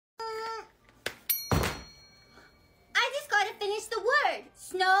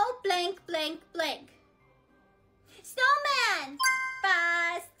Snow blank blank blank. Snowman!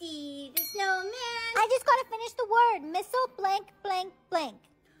 Frosty the Snowman. I just gotta finish the word. Missile blank blank blank.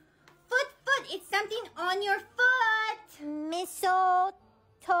 Foot, it's something on your foot. Missile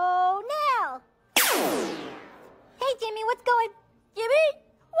toenail. Hey, Jimmy, what's going? Jimmy?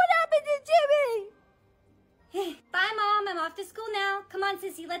 What happened to Jimmy? Bye, Mom. I'm off to school now. Come on,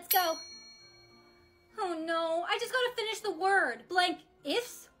 Sissy, let's go. Oh, no. I just gotta finish the word. Blank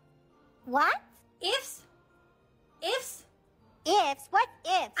ifs? What? Ifs? Ifs? Ifs? What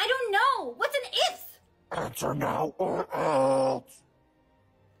ifs? I don't know. What's an ifs? Answer now or else.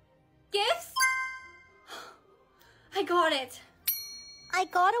 Gifts? I got it. I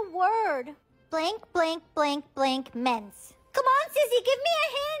got a word. Blank, blank, blank, blank, men's. Come on, Sissy, give me a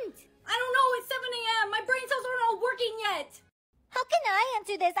hint. I don't know. It's 7 a.m. My brain cells aren't all working yet. How can I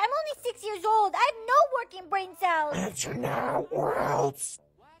answer this? I'm only 6 years old. I have no working brain cells. Answer now or else.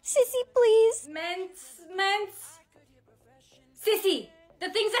 Sissy, please. Ments. Sissy, the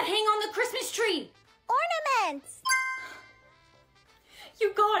things that hang on the Christmas tree. Ornaments.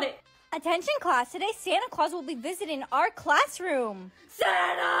 You got it. Attention, class. Today, Santa Claus will be visiting our classroom.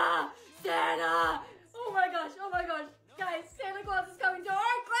 Santa! Oh my gosh. Guys, Santa Claus is coming to our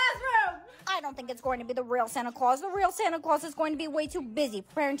classroom. I don't think it's going to be the real Santa Claus. The real Santa Claus is going to be way too busy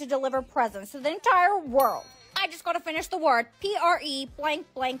preparing to deliver presents to the entire world. I just got to finish the word. P-R-E blank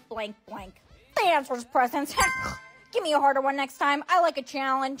blank blank blank. The answer is presents. Give me a harder one next time. I like a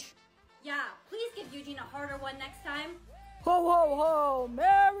challenge. Yeah, please give Eugene a harder one next time. Ho, ho, ho!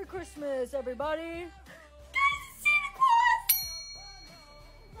 Merry Christmas, everybody! Guys, it's Santa Claus!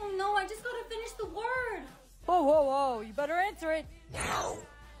 Oh no, I just gotta finish the word. Ho, ho, ho! You better answer it. Now.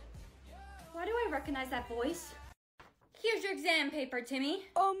 Why do I recognize that voice? Here's your exam paper, Timmy.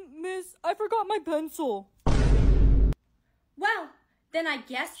 Miss, I forgot my pencil. Well, then I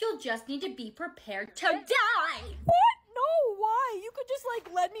guess you'll just need to be prepared to die. What? No, why? You could just,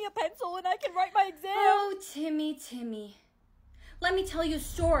 lend me a pencil and I can write my exam. Oh, Timmy. Let me tell you a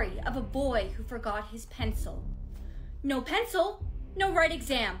story of a boy who forgot his pencil. No pencil, no right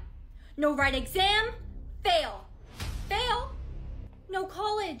exam. No right exam, fail. Fail, no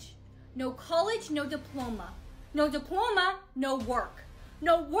college. No college, no diploma. No diploma, no work.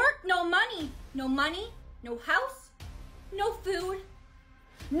 No work, no money. No money, no house, no food,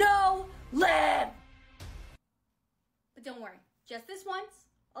 no live. But don't worry, just this once,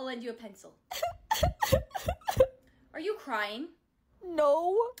 I'll lend you a pencil. Are you crying?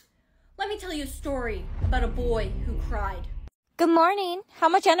 No. Let me tell you a story about a boy who cried. Good morning. How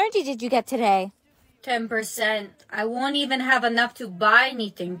much energy did you get today? 10%. I won't even have enough to buy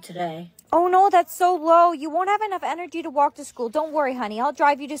anything today. Oh no, that's so low. You won't have enough energy to walk to school. Don't worry, honey. I'll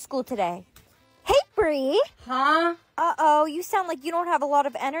drive you to school today. Hey, Bree. Huh? Uh-oh, you sound like you don't have a lot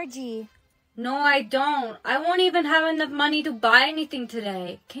of energy. No, I don't. I won't even have enough money to buy anything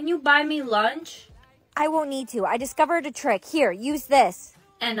today. Can you buy me lunch? I won't need to. I discovered a trick. Here, use this.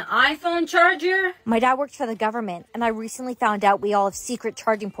 An iPhone charger? My dad works for the government, and I recently found out we all have secret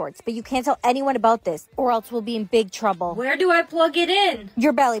charging ports, but you can't tell anyone about this, or else we'll be in big trouble. Where do I plug it in?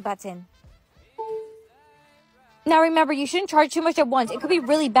 Your belly button. Now remember, you shouldn't charge too much at once. It could be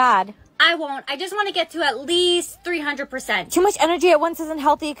really bad. I won't. I just want to get to at least 300%. Too much energy at once isn't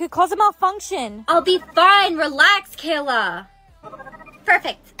healthy. It could cause a malfunction. I'll be fine. Relax, Kayla.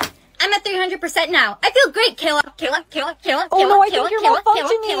 Perfect. I'm at 300% now. I feel great, Kayla. Oh no, I think you're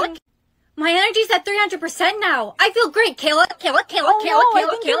malfunctioning. My energy's at 300% now. I feel great, Kayla.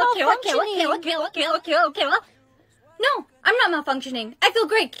 No, I'm not malfunctioning. I feel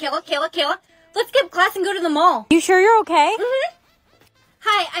great, Kayla. Let's skip class and go to the mall. You sure you're okay? Mm-hmm.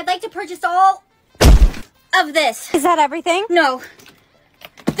 Hi, I'd like to purchase all of this. Is that everything? No.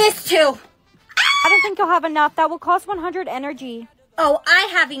 This too. I don't think you'll have enough. That will cost 100 energy. Oh, I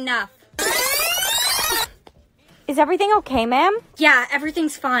have enough. Is everything okay, ma'am? Yeah,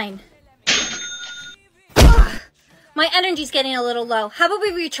 everything's fine. Ugh, my energy's getting a little low. How about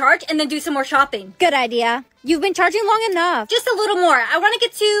we recharge and then do some more shopping? Good idea. You've been charging long enough. Just a little more. I want to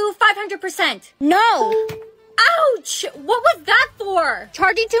get to 500%. No! Ouch! What was that for?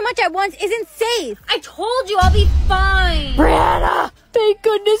 Charging too much at once isn't safe. I told you I'll be fine. Brianna! Thank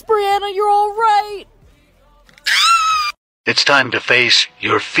goodness, Brianna, you're all right. It's time to face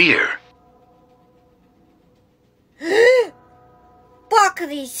your fear.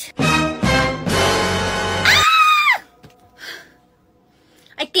 Broccolis.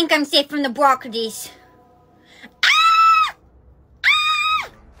 I think I'm safe from the broccolis.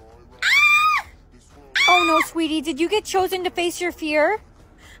 Oh no, sweetie, did you get chosen to face your fear?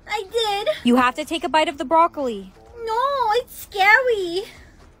 I did. You have to take a bite of the broccoli. No, it's scary.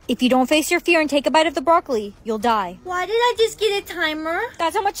 If you don't face your fear and take a bite of the broccoli, you'll die. Why did I just get a timer?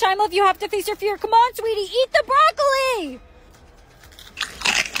 That's how much time left you have to face your fear. Come on, sweetie, eat the broccoli!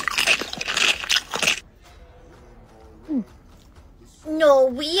 No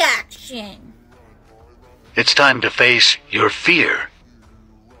reaction. It's time to face your fear.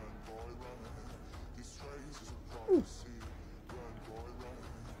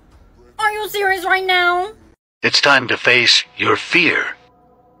 Are you serious right now? It's time to face your fear.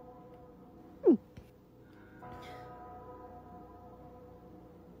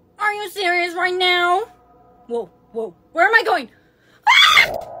 Are you serious right now? Whoa, whoa, where am I going?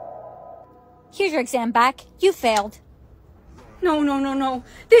 Here's your exam back. You failed. No.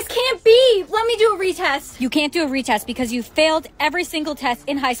 This can't be. Let me do a retest. You can't do a retest because you failed every single test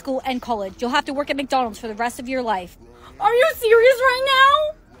in high school and college. You'll have to work at McDonald's for the rest of your life. Are you serious right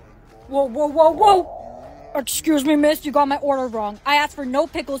now? Whoa. Excuse me, miss, you got my order wrong. I asked for no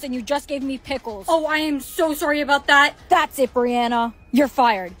pickles and you just gave me pickles. Oh, I am so sorry about that. That's it, Brianna. You're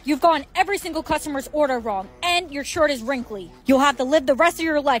fired. You've gotten every single customer's order wrong, and your shirt is wrinkly. You'll have to live the rest of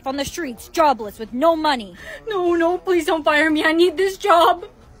your life on the streets, jobless, with no money. No, please don't fire me. I need this job.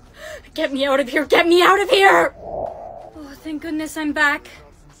 Get me out of here. Get me out of here. Oh, thank goodness I'm back.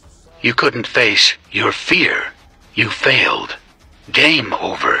 You couldn't face your fear. You failed. Game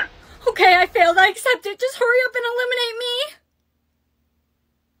over. Okay, I failed. I accept it. Just hurry up and eliminate me.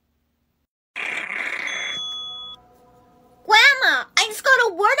 Grandma, I just got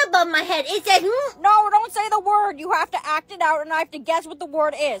a word above my head. It said, No, don't say the word. You have to act it out, and I have to guess what the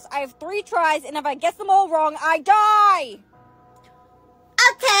word is. I have 3 tries, and if I guess them all wrong, I die.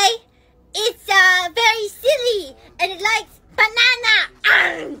 Okay. It's, very silly, and it likes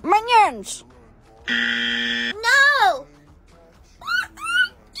banana. Minions! No.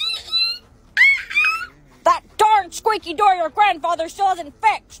 That darn squeaky door your grandfather still hasn't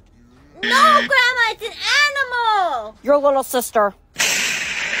fixed. No, Grandma, it's an animal. Your little sister.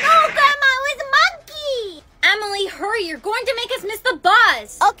 No, Grandma, it was a monkey. Emily, hurry. You're going to make us miss the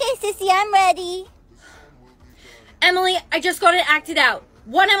bus. Okay, Sissy, I'm ready. Emily, I just got it acted out.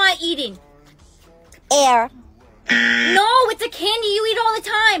 What am I eating? Air. No, it's a candy you eat all the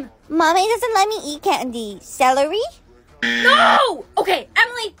time. Mommy doesn't let me eat candy. Celery? No! Okay,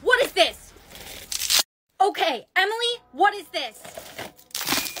 Emily, what is this? Okay, Emily, what is this?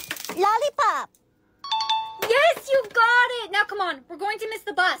 Lollipop. Yes, you got it! Now come on, we're going to miss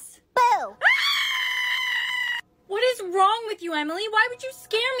the bus. Boo. What is wrong with you, Emily? Why would you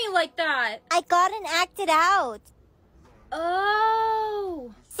scare me like that? I got an acted out.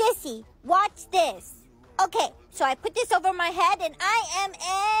 Oh. Sissy, watch this. Okay, so I put this over my head and I am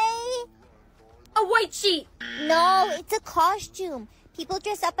A white sheet. No, it's a costume. People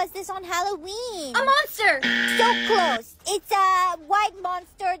dress up as this on Halloween. A monster. So close. It's a white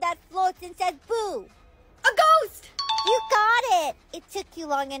monster that floats and says boo. A ghost. You got it. It took you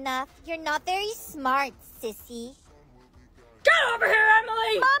long enough. You're not very smart, sissy. Get over here,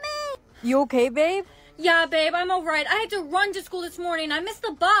 Emily. Mommy! You okay, babe? Yeah, babe, I'm all right. I had to run to school this morning. I missed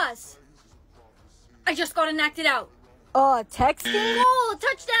the bus. I just got enacted out. Texting? Goal,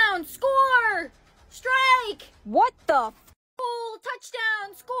 touchdown, score, strike. What the Goal,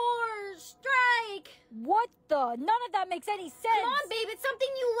 touchdown, score, strike. What the? None of that makes any sense. Come on, babe, it's something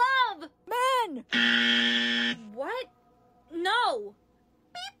you love. Men! What? No.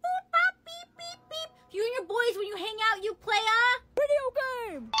 Beep, boop, bop, beep, beep, beep. You and your boys, when you hang out, you play a Video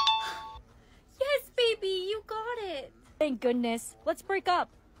game! Yes, baby, you got it. Thank goodness. Let's break up.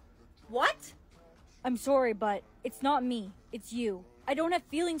 What? I'm sorry, but it's not me. It's you. I don't have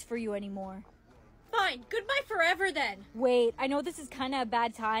feelings for you anymore. Fine, goodbye forever then. Wait, I know this is kind of a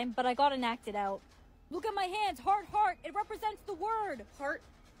bad time, but I got enacted out. Look at my hands. Heart, heart. It represents the word.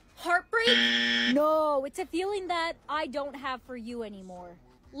 Heartbreak? No, it's a feeling that I don't have for you anymore.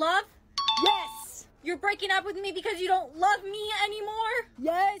 Love? Yes! You're breaking up with me because you don't love me anymore?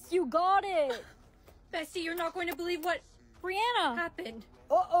 Yes, you got it. Bessie, you're not going to believe what Brianna. happened.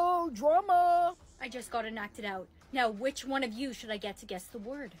 Uh-oh, drama. I just got enacted out. Now, which one of you should I get to guess the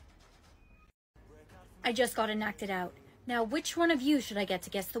word? I just got enacted out. Now, which one of you should I get to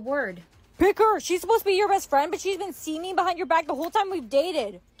guess the word? Pick her. She's supposed to be your best friend, but she's been seeing me behind your back the whole time we've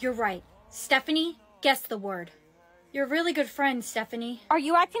dated. You're right. Stephanie, guess the word. You're a really good friend, Stephanie. Are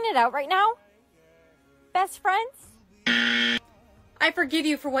you acting it out right now? Best friends? I forgive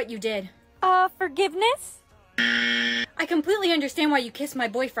you for what you did. Forgiveness? I completely understand why you kissed my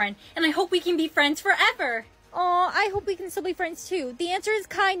boyfriend, and I hope we can be friends forever. Aw, I hope we can still be friends too. The answer is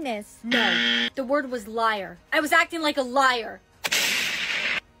kindness. No, the word was liar. I was acting like a liar.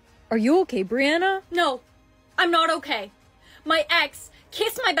 Are you okay, Brianna? No, I'm not okay. My ex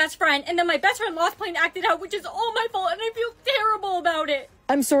kissed my best friend, and then my best friend lost play and acted out, which is all my fault, and I feel terrible about it.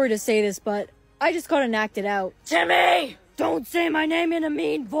 I'm sorry to say this, but I just got acted out. Timmy! Don't say my name in a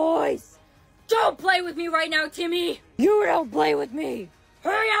mean voice. Don't play with me right now, Timmy! You don't play with me.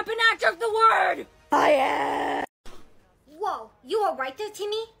 Hurry up and act out the word! I am. Whoa, you alright there,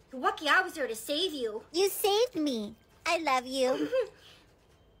 Timmy? You're lucky I was there to save you. You saved me. I love you.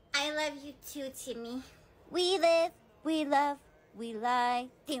 I love you too, Timmy. We live, we love, we lie.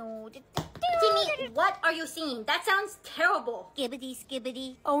 Timmy, what are you singing? That sounds terrible. Skibbity,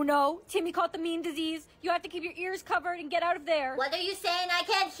 skibbity. Oh no, Timmy caught the meme disease. You have to keep your ears covered and get out of there. What are you saying? I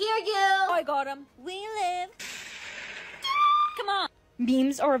can't hear you. I got him. We live. Come on.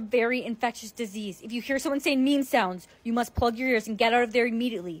 Memes are a very infectious disease. If you hear someone saying meme sounds, you must plug your ears and get out of there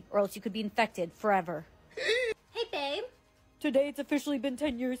immediately, or else you could be infected forever. Hey, babe. Today it's officially been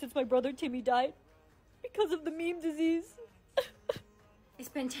 10 years since my brother Timmy died. Because of the meme disease. It's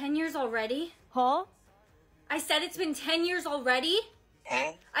been 10 years already? Huh? I said it's been 10 years already?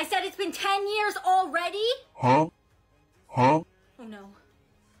 Huh? I said it's been 10 years already? Huh? Huh? Oh no.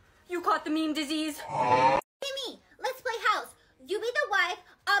 You caught the meme disease. Timmy, let's play house. You be the wife,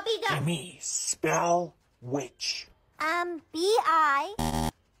 I'll be the... Timmy, spell witch. B-I...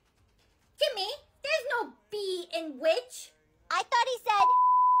 Timmy, there's no B in witch. I thought he said...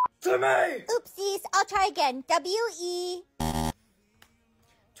 Timmy! Oopsies, I'll try again. W-E...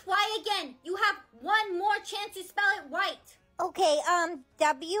 Try again. You have one more chance to spell it right. Okay,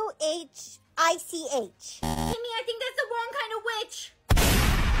 W-H-I-C-H. Timmy, I think that's the wrong kind of witch.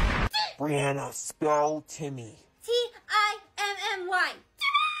 Brianna, spell Timmy. T-I-M-M-Y.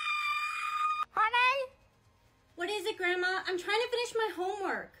 Honey? What is it, Grandma? I'm trying to finish my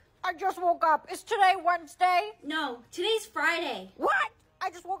homework. I just woke up. Is today Wednesday? No, today's Friday. What? I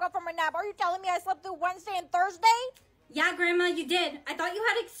just woke up from a nap. Are you telling me I slept through Wednesday and Thursday? Yeah, Grandma, you did. I thought you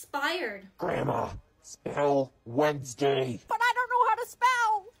had expired. Grandma, spell Wednesday. But I don't know how to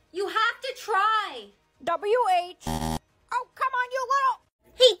spell. You have to try. W-H... Oh, come on, you little...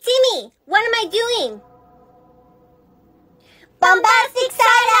 Hey, Timmy, what am I doing? Bombastic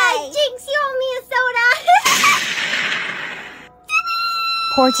side-eye! Jinx, you owe me a soda!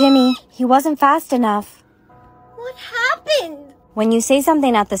 Poor Timmy. He wasn't fast enough. What happened? When you say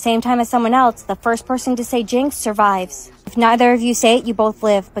something at the same time as someone else, the first person to say jinx survives. If neither of you say it, you both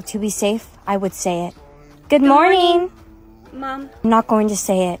live. But to be safe, I would say it. Good morning. Mom. I'm not going to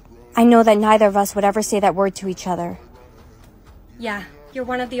say it. I know that neither of us would ever say that word to each other. Yeah, you're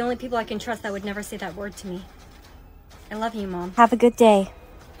one of the only people I can trust that would never say that word to me. I love you, Mom. Have a good day.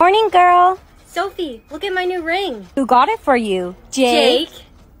 Morning, girl. Sophie, look at my new ring. Who got it for you? Jake?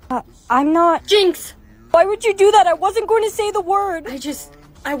 I'm not... Jinx! Why would you do that? I wasn't going to say the word.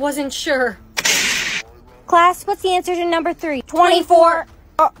 I wasn't sure. Class, what's the answer to number 3? 24.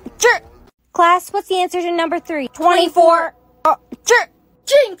 Class, what's the answer to number 3? 24.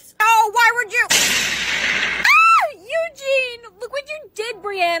 Jinx! Oh, why would you... Eugene! Look what you did,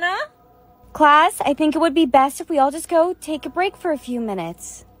 Brianna! Class, I think it would be best if we all just go take a break for a few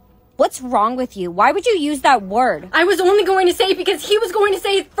minutes. What's wrong with you? Why would you use that word? I was only going to say it because he was going to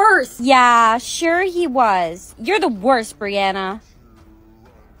say it first. Yeah, sure he was. You're the worst, Brianna.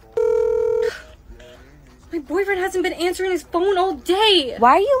 My boyfriend hasn't been answering his phone all day.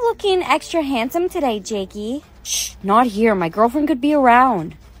 Why are you looking extra handsome today, Jakey? Shh, not here. My girlfriend could be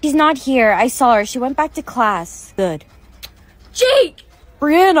around. She's not here. I saw her. She went back to class. Good. Jake!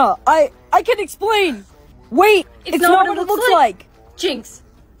 Brianna, I can explain. Wait, it's not what it looks like. Jinx,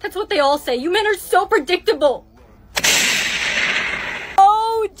 that's what they all say. You men are so predictable.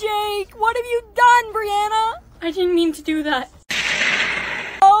 Oh, Jake, what have you done, Brianna? I didn't mean to do that.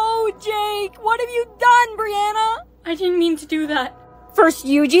 Oh, Jake, what have you done, Brianna? I didn't mean to do that. First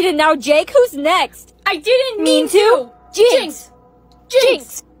Eugene and now Jake? Who's next? I didn't mean to. Jinx!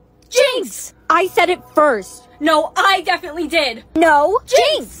 Jinx! Jinx! I said it first. No, I definitely did. No,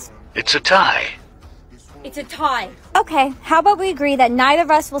 Jinx! It's a tie. It's a tie. Okay, how about we agree that neither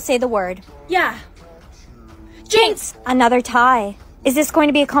of us will say the word? Yeah. Jinx! Another tie. Is this going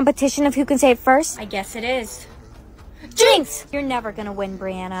to be a competition of who can say it first? I guess it is. Jinx! You're never gonna win,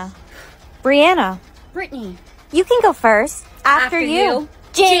 Brianna. Brianna, Brittany. you can go first. After you.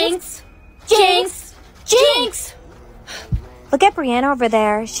 Jinx! Jinx! Jinx! Look at Brianna over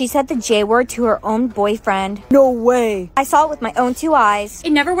there. She said the J word to her own boyfriend. No way. I saw it with my own 2 eyes.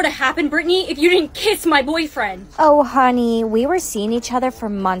 It never would have happened, Brittany, if you didn't kiss my boyfriend. Oh, honey, we were seeing each other for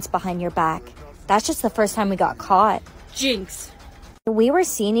months behind your back. That's just the first time we got caught. Jinx. We were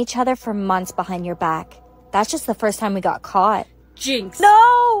seeing each other for months behind your back. That's just the first time we got caught. Jinx.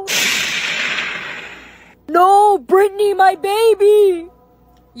 No! No, Brittany, my baby!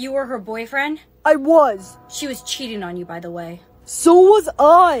 You were her boyfriend? I was. She was cheating on you, by the way. So was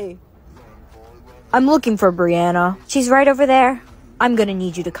I. I'm looking for Brianna. She's right over there. I'm gonna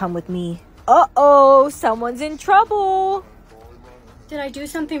need you to come with me. Uh-oh, someone's in trouble. Did I do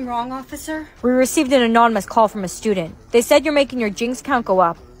something wrong, officer? We received an anonymous call from a student. They said you're making your Jinx count go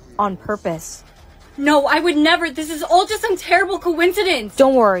up. On purpose. No, I would never. This is all just some terrible coincidence.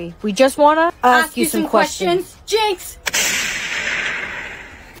 Don't worry. We just wanna Ask you some questions. Jinx!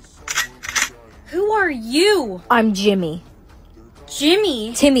 Who are you? I'm Jimmy.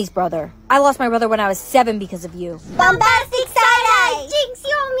 Jimmy? Timmy's brother. I lost my brother when I was 7 because of you. Bombastic side-eye! Jinx,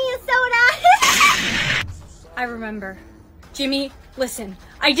 you owe me a soda! I remember. Jimmy, listen.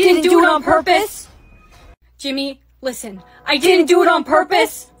 I didn't do it on purpose. Jimmy, listen. I didn't do it on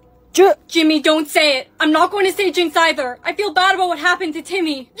purpose. Jimmy, don't say it. I'm not going to say Jinx either. I feel bad about what happened to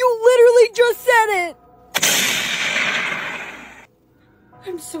Timmy. You literally just said it.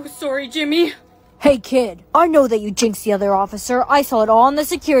 I'm so sorry, Jimmy. Hey, kid. I know that you jinxed the other officer. I saw it all in the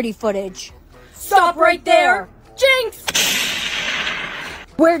security footage. Stop right there. Jinx!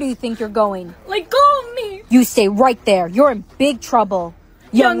 Where do you think you're going? Let go of me. You stay right there. You're in big trouble.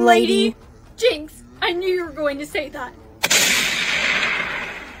 Young lady. Jinx, I knew you were going to say that.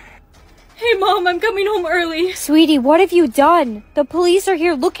 Hey, Mom, I'm coming home early. Sweetie, what have you done? The police are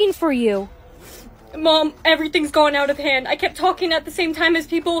here looking for you. Mom, everything's gone out of hand. I kept talking at the same time as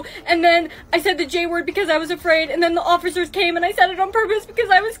people, and then I said the J word because I was afraid, and then the officers came and I said it on purpose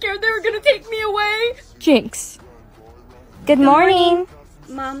because I was scared they were gonna take me away. Jinx. Good morning.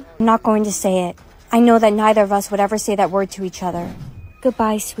 Mom. I'm not going to say it. I know that neither of us would ever say that word to each other.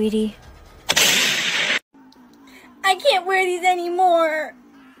 Goodbye, sweetie. I can't wear these anymore.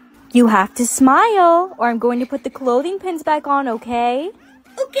 You have to smile, or I'm going to put the clothing pins back on, okay?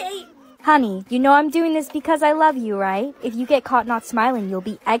 Okay. Honey, you know I'm doing this because I love you, right? If you get caught not smiling, you'll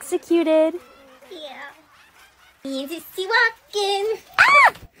be executed. Yeah. Me and Sissy walking.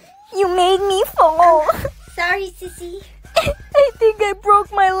 Ah! You made me fall. Sorry, Sissy. I think I broke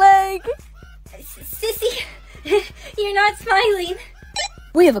my leg. Sissy, you're not smiling.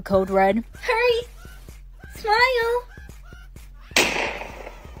 We have a code red. Hurry. Smile.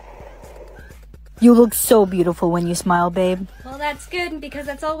 You look so beautiful when you smile, babe. Well, that's good because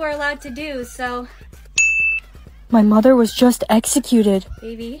that's all we're allowed to do, so... My mother was just executed.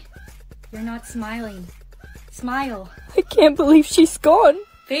 Baby, you're not smiling. Smile. I can't believe she's gone.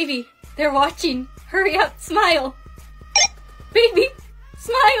 Baby, they're watching. Hurry up, smile. Baby,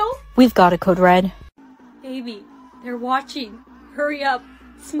 smile. We've got a code red. Baby, they're watching. Hurry up,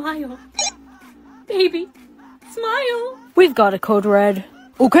 smile. Baby, smile. We've got a code red.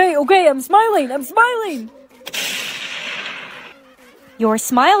 Okay, I'm smiling. Your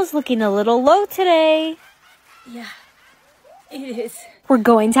smile's looking a little low today. Yeah, it is. We're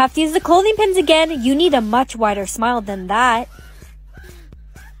going to have to use the clothing pins again. You need a much wider smile than that.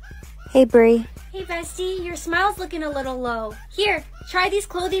 Hey, Brie. Hey, bestie, your smile's looking a little low. Here, try these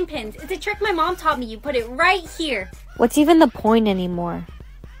clothing pins. It's a trick my mom taught me. You put it right here. What's even the point anymore?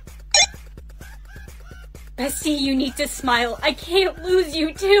 Bestie, you need to smile. I can't lose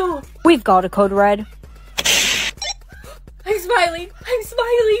you, too. We've got a code red. I'm smiling.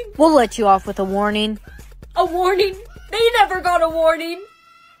 We'll let you off with a warning. A warning? They never got a warning.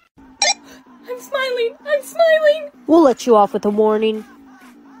 I'm smiling. We'll let you off with a warning.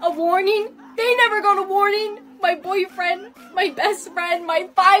 A warning? They never got a warning. My boyfriend, my best friend, my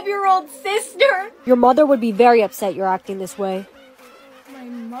 5-year-old sister. Your mother would be very upset you're acting this way. My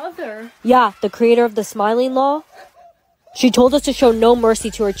mother? Yeah, the creator of the smiling law. She told us to show no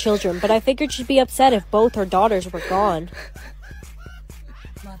mercy to her children, but I figured she'd be upset if both her daughters were gone.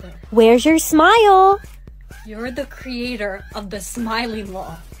 Mother. Where's your smile? You're the creator of the smiling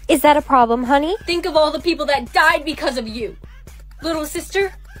law. Is that a problem, honey? Think of all the people that died because of you. Little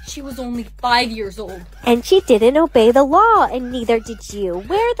sister, she was only 5 years old. And she didn't obey the law, and neither did you.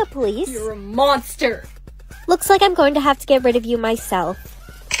 Where are the police? You're a monster. Looks like I'm going to have to get rid of you myself.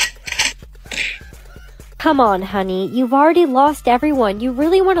 Come on, honey. You've already lost everyone. You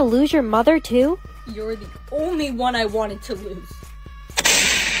really want to lose your mother, too? You're the only one I wanted to lose.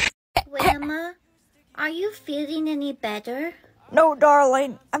 Grandma, are you feeling any better? No,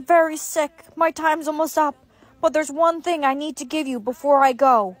 darling. I'm very sick. My time's almost up. But there's one thing I need to give you before I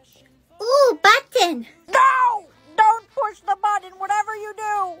go. Ooh, button! No! Don't push the button, whatever you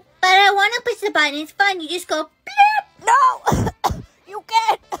do! But I want to push the button. It's fun. You just go blip. No! You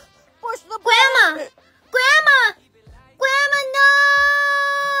can't push the button! Grandma, no!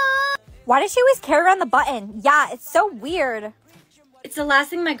 Why does she always carry around the button? Yeah, it's so weird. It's the last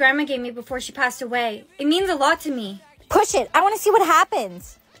thing my grandma gave me before she passed away. It means a lot to me. Push it. I want to see what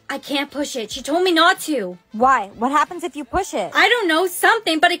happens. I can't push it. She told me not to. Why? What happens if you push it? I don't know,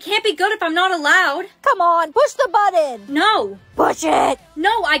 something, but it can't be good if I'm not allowed. Come on, push the button. No. Push it.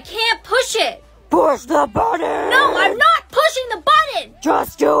 No, I can't push it. Push the button. No, I'm not pushing the button.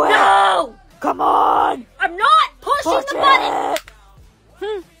 Just do it. No. Come on. I'm not pushing the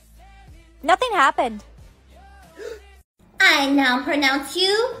button. Nothing happened. I now pronounce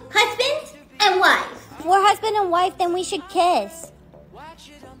you husband and wife. If we're husband and wife, then we should kiss.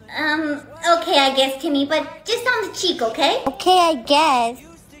 Okay, I guess, Timmy, but just on the cheek, okay? Okay, I guess.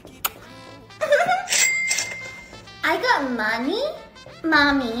 I got money?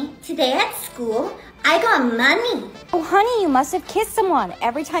 Mommy, today at school, I got money. Oh, honey, you must have kissed someone.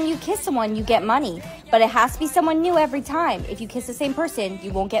 Every time you kiss someone, you get money. But it has to be someone new every time. If you kiss the same person,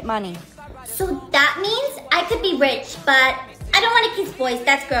 you won't get money. So that means I could be rich, but I don't want to kiss boys.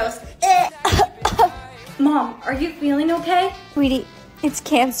 That's gross. Mom, are you feeling okay? Sweetie, it's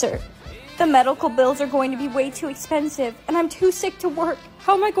cancer. The medical bills are going to be way too expensive, and I'm too sick to work.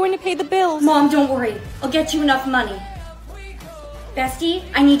 How am I going to pay the bills? Mom, don't worry. I'll get you enough money. Bestie,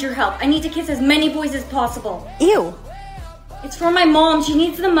 I need your help. I need to kiss as many boys as possible. Ew. It's for my mom. She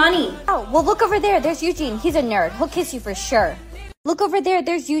needs the money. Oh, well, look over there. There's Eugene. He's a nerd. He'll kiss you for sure. Look over there.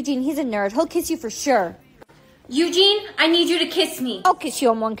 There's Eugene. He's a nerd. He'll kiss you for sure. Eugene, I need you to kiss me. I'll kiss you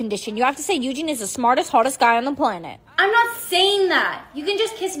on one condition. You have to say Eugene is the smartest, hottest guy on the planet. I'm not saying that. You can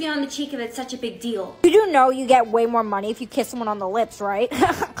just kiss me on the cheek if it's such a big deal. You do know you get way more money if you kiss someone on the lips, right?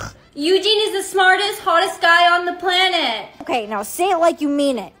 Eugene is the smartest, hottest guy on the planet. Okay, now say it like you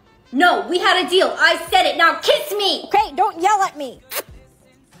mean it. No, we had a deal. I said it. Now kiss me. Okay, don't yell at me.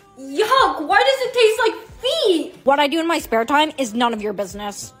 Yuck, why does it taste like feet? What I do in my spare time is none of your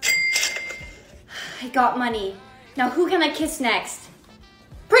business. I got money. Now who can I kiss next?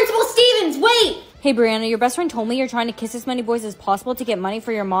 Principal Stevens, wait! Hey, Brianna, your best friend told me you're trying to kiss as many boys as possible to get money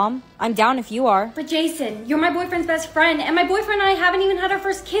for your mom. I'm down if you are. But Jason, you're my boyfriend's best friend, and my boyfriend and I haven't even had our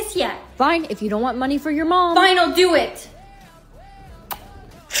first kiss yet. Fine, if you don't want money for your mom. Fine, I'll do it.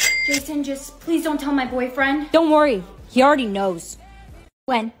 Jason, just please don't tell my boyfriend. Don't worry, he already knows.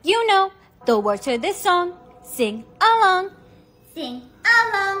 When you know the words to this song, sing along. Sing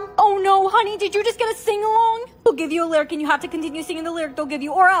along. Oh no, honey, did you just get a sing along? They'll give you a lyric and you have to continue singing the lyric they'll give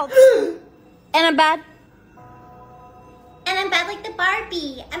you, or else. And I'm bad. And I'm bad like the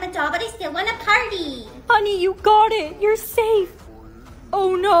Barbie. I'm a doll, but I still want to party. Honey, you got it. You're safe.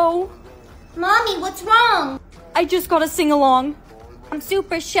 Oh no. Mommy, what's wrong? I just got to sing along. I'm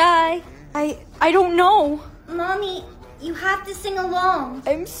super shy. I don't know. Mommy, you have to sing along.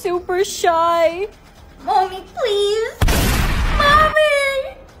 I'm super shy. Mommy, please.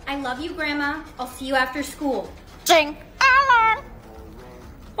 Mommy! I love you, Grandma. I'll see you after school. Sing along.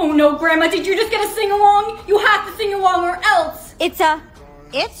 Oh no, Grandma, did you just get a sing-along? You have to sing along or else. It's a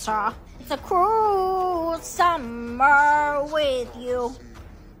cruel summer with you.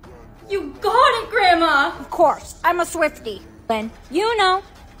 You got it, Grandma. Of course, I'm a Swiftie. When you know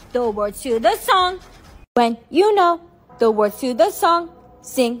the words to the song. When you know the words to the song,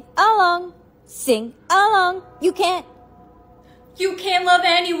 sing along. Sing along. You can't. You can't love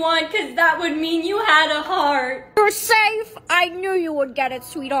anyone, because that would mean you had a heart. You're safe. I knew you would get it,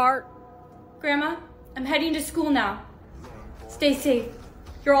 sweetheart. Grandma, I'm heading to school now. Stay safe.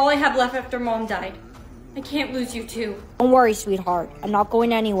 You're all I have left after Mom died. I can't lose you too. Don't worry, sweetheart. I'm not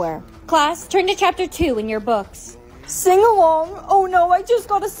going anywhere. Class, turn to chapter 2 in your books. Sing along. Oh no, I just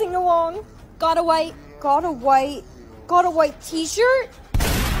gotta sing along. Got a white t-shirt?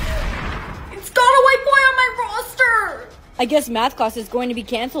 It's got a white boy on my roster! I guess math class is going to be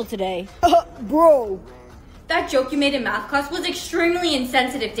canceled today. Bro. That joke you made in math class was extremely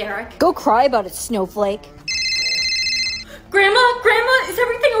insensitive, Derek. Go cry about it, snowflake. Grandma, is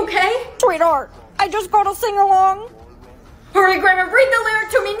everything okay? Sweetheart, I just gotta sing along. Hurry, Grandma, read the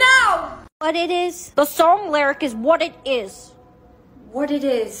lyric to me now! What it is? The song lyric is what it is. What it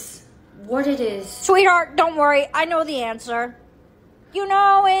is. What it is. Sweetheart, don't worry, I know the answer. You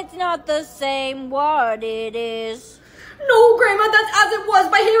know it's not the same what it is. No, Grandma, that's As It Was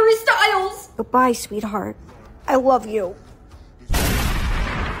by Harry Styles. Goodbye, sweetheart. I love you.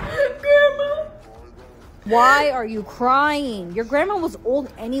 Grandma. Why are you crying? Your grandma was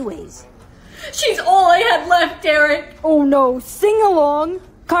old anyways. She's all I had left, Derek. Oh no, sing along.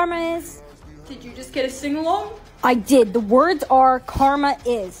 Karma is. Did you just get a sing-along? I did. The words are karma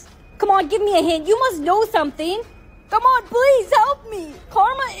is. Come on, give me a hint. You must know something. Come on, please help me.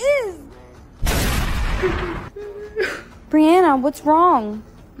 Karma is. Brianna, what's wrong?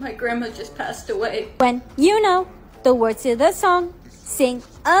 My grandma just passed away. When you know the words to the song, Sing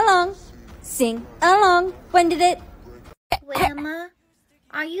along. Sing along. When did it? Grandma,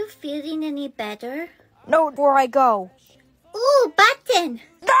 are you feeling any better? Note where I go. Ooh, button!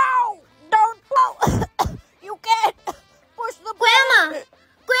 No! Don't blow! You can't push the Grandma!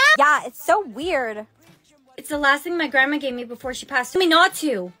 Grandma! Yeah, it's so weird. It's the last thing my grandma gave me before she passed. Told me not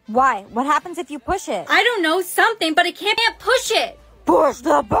to. Why? What happens if you push it? I don't know, something, but I can't push it. Push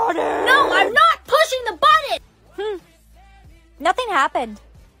the button! No, I'm not pushing the button! Nothing happened.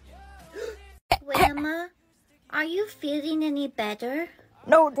 Grandma, are you feeling any better?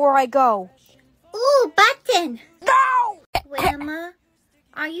 Note where I go. Ooh, button! No! Grandma,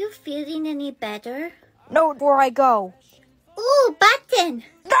 are you feeling any better? Note where I go. Ooh, button!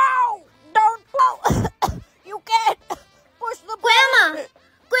 No! Don't blow! You can't push the Grandma!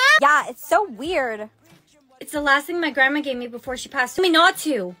 Grandma! Yeah, it's so weird. It's the last thing my grandma gave me before she passed. Told me not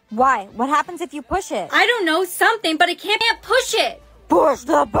to. Why? What happens if you push it? I don't know, something, but I can't push it. Push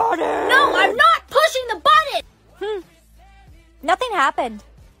the button! No, I'm not pushing the button! Nothing happened.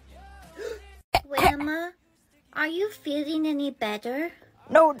 Grandma, are you feeling any better?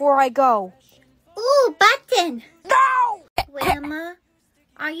 Note where I go. Ooh, button! No! Grandma,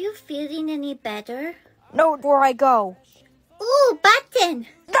 are you feeling any better? Note where I go. Ooh, button!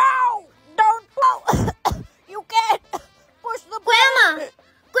 No! Don't blow! You can't push the Grandma!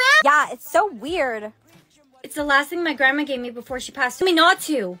 Grandma! Yeah, it's so weird. It's the last thing my grandma gave me before she passed. Told me not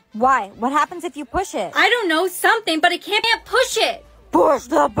to. Why? What happens if you push it? I don't know, something, but I can't push it. Push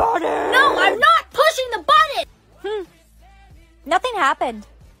the button! No, I'm not pushing the button! Nothing happened.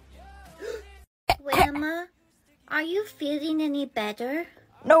 Grandma, are you feeling any better?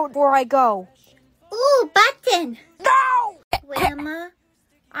 Note where I go. Ooh, button! No! Grandma,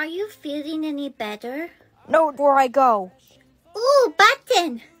 are you feeling any better? Note where I go. Ooh,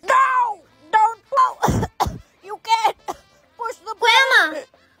 button! No! Don't blow! You can't push the Grandma!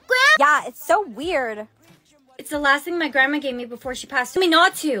 Grandma! Yeah, it's so weird. It's the last thing my grandma gave me before she passed. Told me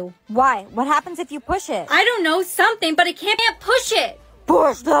not to. Why? What happens if you push it? I don't know, something, but I can't push it.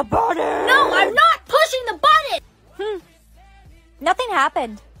 Push the button! No, I'm not pushing the button! Nothing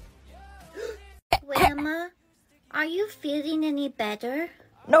happened. Grandma, are you feeling any better?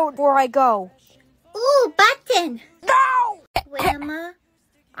 Note where I go. Ooh, button! No! Grandma,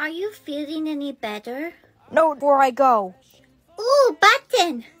 are you feeling any better? Note where I go. Ooh,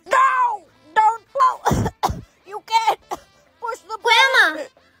 button! No! Don't blow! You can't push the Grandma!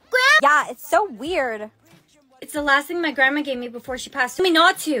 Grandma! Yeah, it's so weird. It's the last thing my grandma gave me before she passed. Told me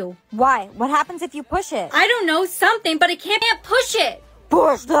not to. Why? What happens if you push it? I don't know, something, but I can't push it.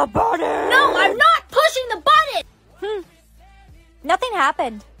 Push the button! No, I'm not pushing the button! Nothing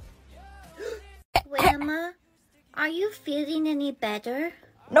happened. Grandma, are you feeling any better?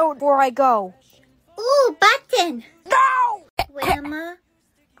 Note where I go. Ooh, button! No! Grandma,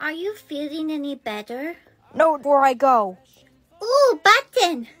 are you feeling any better? Note where I go. Ooh,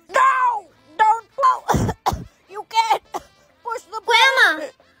 button! No! Don't blow! You can't push the Grandma!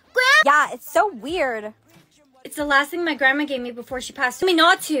 Grandma! Yeah, it's so weird. It's the last thing my grandma gave me before she passed. Told me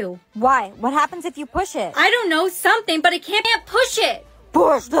not to. Why? What happens if you push it? I don't know, something, but I can't push it.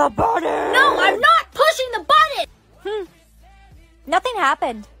 Push the button! No, I'm not pushing the button! Nothing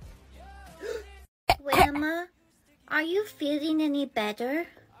happened. Grandma, are you feeling any better?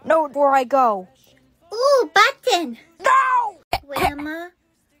 Note where I go. Ooh, button! No! Grandma,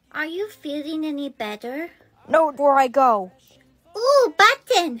 are you feeling any better? Note where I go. Ooh,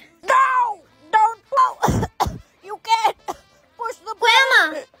 button! No! Don't blow! You can't push the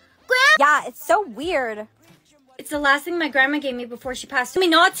Grandma! Grandma! Yeah, it's so weird. It's the last thing my grandma gave me before she passed. Told me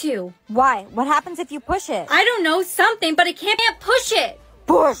not to. Why? What happens if you push it? I don't know, something, but I can't push it.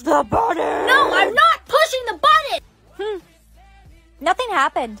 Push the button! No, I'm not pushing the button! Nothing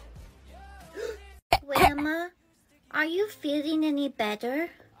happened. Grandma, are you feeling any better?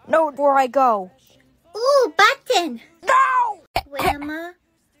 Note where I go. Ooh, button! No! Grandma,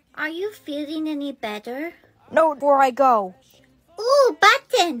 are you feeling any better? Note where I go. Ooh,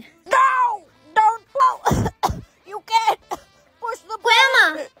 button! No! Don't blow! You can't push the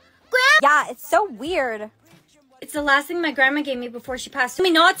Grandma! Grandma! Yeah, it's so weird. It's the last thing my grandma gave me before she passed. Told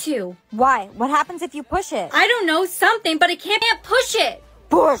me not to. Why? What happens if you push it? I don't know, something, but I can't push it.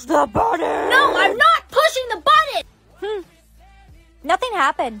 Push the button! No, I'm not pushing the button! Nothing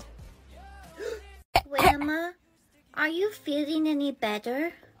happened. Grandma, are you feeling any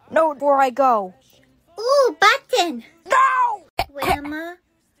better? Note where I go. Ooh, button! No! Grandma,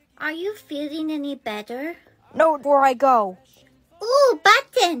 are you feeling any better? Note where I go. Ooh,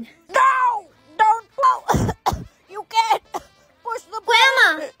 button! No! Don't blow! You can't push the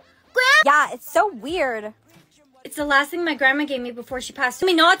Grandma! Grandma! Yeah, it's so weird. It's the last thing my grandma gave me before she passed. Told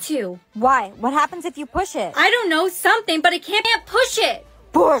me not to. Why? What happens if you push it? I don't know, something, but I can't push it.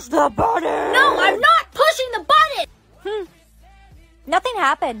 Push the button! No, I'm not pushing the button! Nothing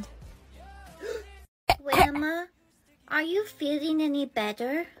happened. Grandma, are you feeling any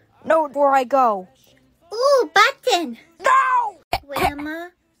better? No, where I go. Ooh, button! No! Grandma,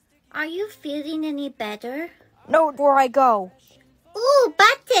 are you feeling any better? No, where I go. Ooh,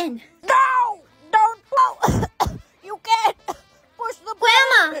 button! No! Don't blow. You can't push the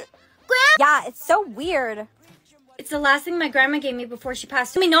Grandma! Grandma! Yeah, it's so weird. It's the last thing my grandma gave me before she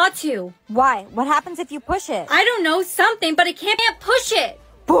passed. Told me not to. Why? What happens if you push it? I don't know, something, but I can't push it.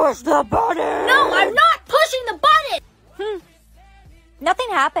 Push the button! No, I'm not pushing the button! Nothing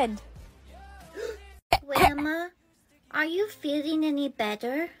happened. Grandma, are you feeling any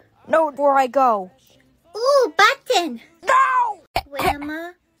better? No, where I go. Ooh, button! No!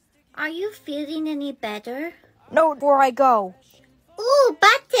 Grandma, are you feeling any better? No, where I go. Ooh,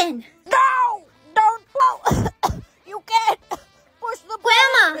 button! No! Don't blow. You can't push the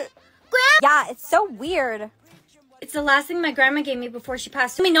Grandma! Grandma! Yeah, it's so weird. It's the last thing my grandma gave me before she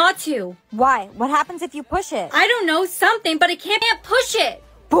passed. Told me not to. Why? What happens if you push it? I don't know, something, but I can't push it.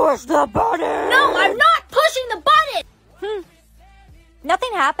 Push the button! No, I'm not pushing the button!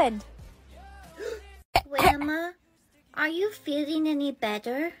 Nothing happened. Grandma, are you feeling any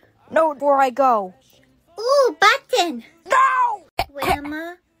better? No, where I go. Ooh, button! No!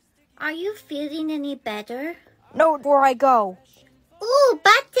 Grandma, are you feeling any better? No, where I go. Ooh,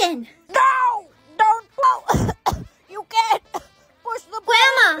 button! No! Don't blow. You can't push the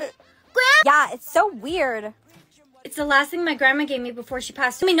Grandma! Grandma! Yeah, it's so weird. It's the last thing my grandma gave me before she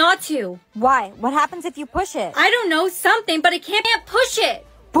passed. Told me not to. Why? What happens if you push it? I don't know, something, but I can't push it.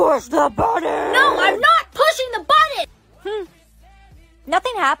 Push the button! No, I'm not pushing the button!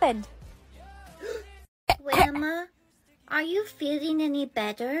 Nothing happened. Grandma, are you feeling any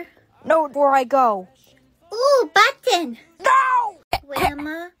better? No, where I go. Ooh, button! No!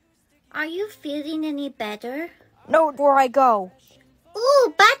 Grandma, are you feeling any better? No, where I go.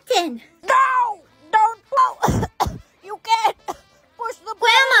 Ooh, button! No! Don't blow. You can't push the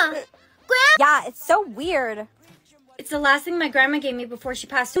Grandma! Grandma! Yeah, it's so weird. It's the last thing my grandma gave me before she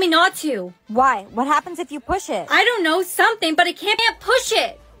passed. Told me not to. Why? What happens if you push it? I don't know, something, but I can't push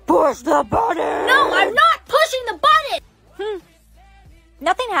it. Push the button! No, I'm not pushing the button!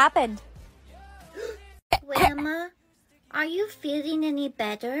 Nothing happened. Grandma, are you feeling any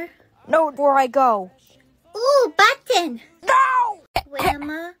better? No, where I go. Ooh, button! No!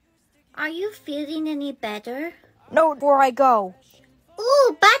 Grandma, are you feeling any better? No, where I go.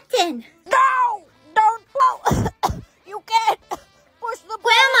 Ooh, button! No! Don't blow. You can't push the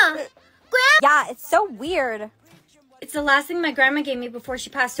Grandma! Grandma! Yeah, it's so weird. It's the last thing my grandma gave me before she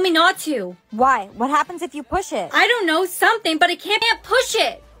passed. Told me not to. Why? What happens if you push it? I don't know, something, but I can't push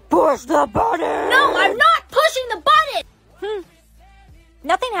it. Push the button! No, I'm not pushing the button!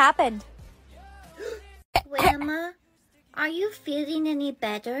 Nothing happened. Grandma, are you feeling any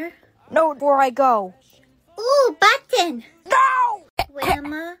better? No, where I go. Ooh, button! No!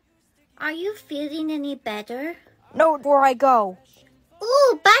 Grandma, are you feeling any better? No, where I go.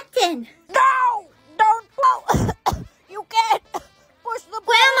 Ooh, button! No! Don't blow. You can't push the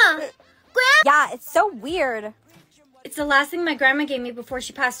Grandma! Grandma! Yeah, it's so weird. It's the last thing my grandma gave me before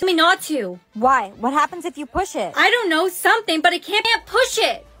she passed. Told me not to. Why? What happens if you push it? I don't know, something, but I can't push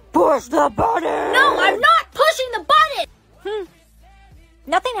it. Push the button! No, I'm not pushing the button!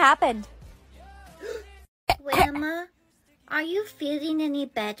 Nothing happened. Grandma, are you feeling any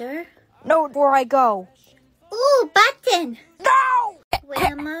better? No, where I go. Ooh, button! No!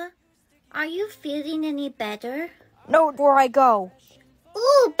 Grandma, are you feeling any better? No, where I go.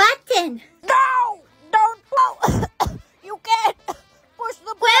 Ooh, button! No! Don't blow. You can't push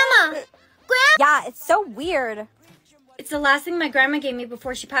the Grandma! Grandma! Yeah, it's so weird. It's the last thing my grandma gave me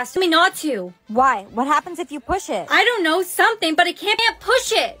before she passed. Told me not to. Why? What happens if you push it? I don't know, something, but I can't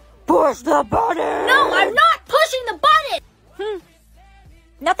push it. Push the button! No, I'm not pushing the button!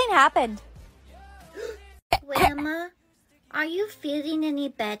 Nothing happened. Grandma, are you feeling any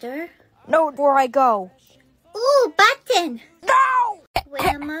better? No, where I go. Ooh, button! No!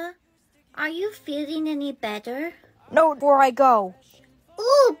 Grandma, are you feeling any better? No, where I go.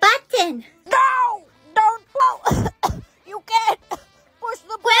 Ooh, button! No! Don't blow. You can't push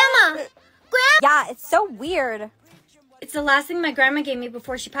the Grandma! Grandma! Yeah, it's so weird. It's the last thing my grandma gave me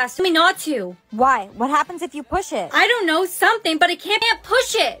before she passed. Told me not to. Why? What happens if you push it? I don't know, something, but I can't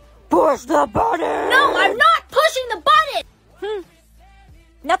push it. Push the button! No, I'm not pushing the button!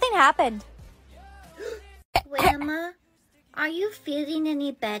 Nothing happened. Grandma, are you feeling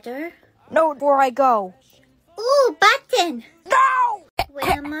any better? No, where I go. Ooh, button. No!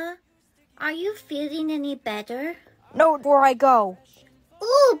 Grandma, are you feeling any better? No, where I go.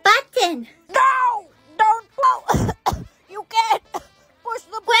 Ooh, button. No! Don't blow! You can't push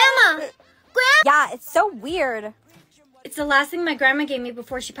the Grandma! button. Yeah, it's so weird. It's the last thing my grandma gave me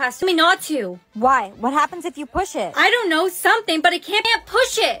before she passed. Told me not to. Why? What happens if you push it? I don't know, something, but I can't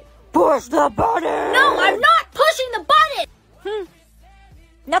push it. Push the button! No, I'm not pushing the button.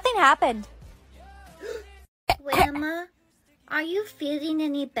 Nothing happened. Grandma, are you feeling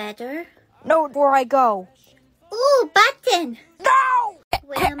any better? No, where I go. Ooh, button. No!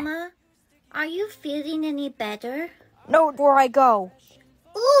 Grandma, are you feeling any better? No, where I go.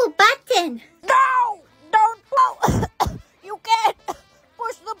 Ooh, button. No! Don't blow! You can't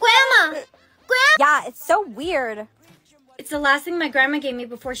push the Grandma! button. Yeah, it's so weird. It's the last thing my grandma gave me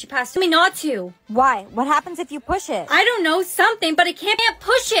before she passed. Told me not to. Why? What happens if you push it? I don't know, something, but I can't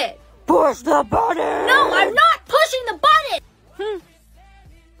push it. Push the button! No, I'm not pushing the button.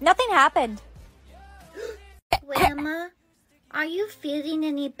 Nothing happened. Grandma, are you feeling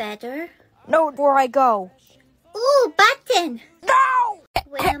any better? No, where I go. Ooh, button. No!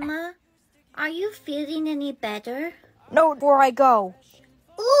 Grandma, are you feeling any better? No, where I go.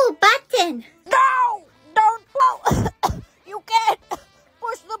 Ooh, button. No! Don't blow! You can't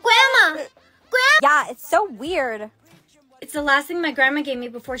push the Grandma! button. Yeah, it's so weird. It's the last thing my grandma gave me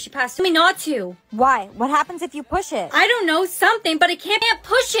before she passed. Told me not to. Why? What happens if you push it? I don't know, something, but I can't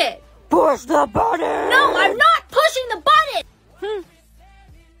push it. Push the button! No, I'm not pushing the button.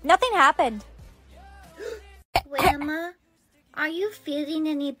 Nothing happened. Grandma, are you feeling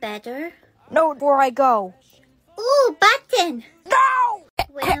any better? No, where I go. Ooh, button. No!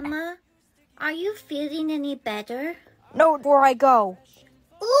 Grandma, are you feeling any better? No, where I go.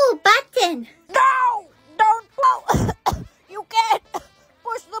 Ooh, button. No! Don't blow! You can't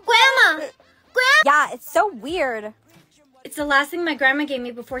push the Grandma! button. Yeah, it's so weird. It's the last thing my grandma gave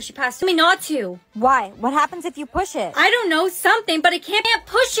me before she passed. Told me not to. Why? What happens if you push it? I don't know, something, but I can't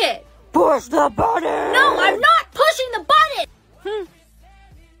push it. Push the button! No, I'm not pushing the button.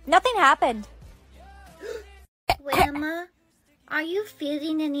 Nothing happened. Grandma, are you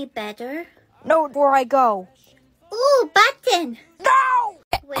feeling any better? No, where I go. Ooh, button. No!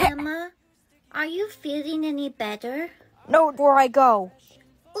 Grandma, are you feeling any better? No, where I go.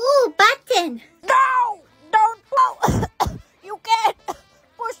 Ooh, button. No! Don't blow! You can't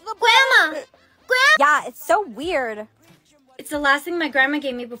push the Grandma! button. Yeah, it's so weird. It's the last thing my grandma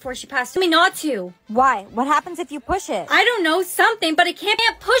gave me before she passed. Told me not to. Why? What happens if you push it? I don't know, something, but I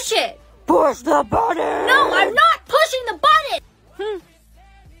can't push it. Push the button! No, I'm not pushing the button.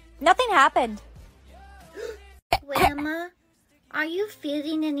 Nothing happened. Grandma, are you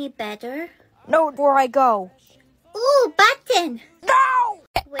feeling any better? No, where I go. Ooh, button. No!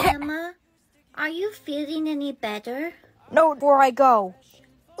 Grandma, are you feeling any better? No, where I go.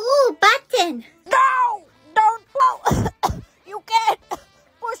 Ooh, button. No! Don't blow! You can't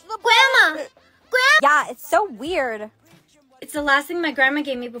push the Grandma! button. Yeah, it's so weird. It's the last thing my grandma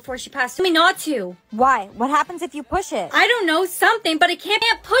gave me before she passed. Told me not to. Why? What happens if you push it? I don't know, something, but I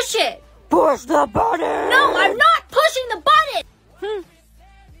can't push it. Push the button! No, I'm not pushing the button.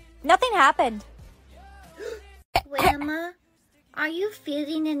 Nothing happened. Grandma, are you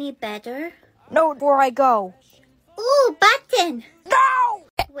feeling any better? No, where I go. Ooh, button. No!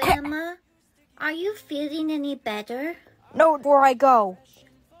 Grandma, are you feeling any better? No, where I go.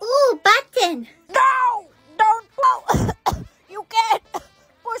 Ooh, button. No! Don't blow! You can't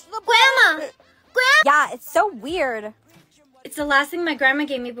push the Grandma! button. Yeah, it's so weird. It's the last thing my grandma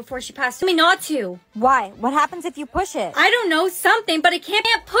gave me before she passed. Told me not to. Why? What happens if you push it? I don't know, something, but I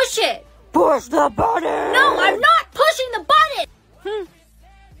can't push it. Push the button! No, I'm not pushing the button.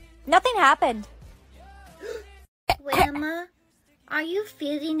 Nothing happened. Grandma, are you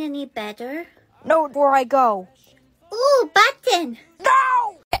feeling any better? No, where I go. Ooh, button.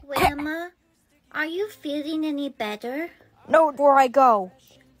 No! Grandma, are you feeling any better? No, where I go.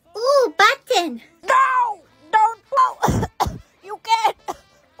 Ooh, button. No! Don't blow! You can't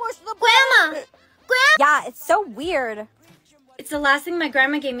push the Grandma! button. Yeah, it's so weird. It's the last thing my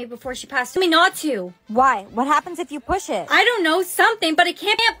grandma gave me before she passed. Told me not to. Why? What happens if you push it? I don't know, something, but I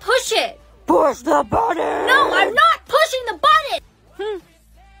can't push it. Push the button! No, I'm not pushing the button.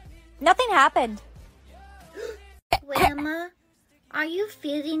 Nothing happened. Grandma, are you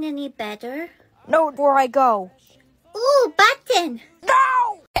feeling any better? No, where I go. Ooh, button.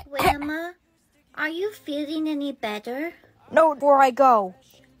 No! Grandma, are you feeling any better? No, where I go.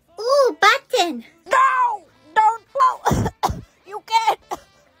 Ooh, button. No! Don't blow! You can't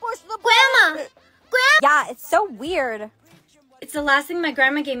push the Grandma! button. Yeah, it's so weird. It's It's the last thing my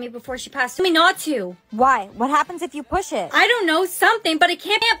grandma gave me before she passed. Told me not to. Why? What happens if you push it? I don't know, something, but I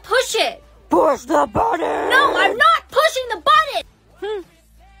can't push it. Push the button! No, I'm not pushing the button!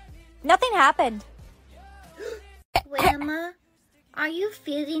 Nothing happened. Grandma, are you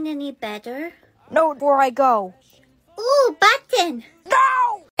feeling any better? No, where I go. Ooh, button!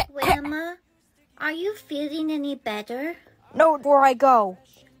 No! Grandma, are you feeling any better? No, where I go.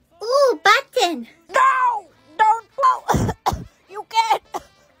 Ooh, button! No! Don't pull! You can't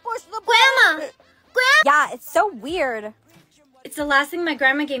push the Grandma! button! Yeah, it's so weird. It's the last thing my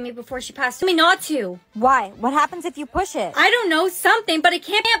grandma gave me before she passed. Told me not to. Why? What happens if you push it? I don't know, something, but I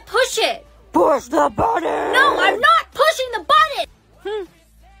can't push it. Push the button! No, I'm not pushing the button!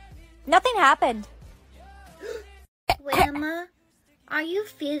 Nothing happened. Grandma, are you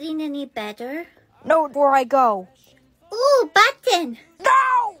feeling any better? No, where I go. Ooh, button!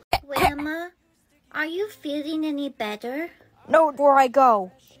 No! Grandma, are you feeling any better? No, where I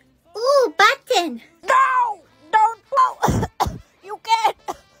go. Ooh, button! No! Don't pull! You can't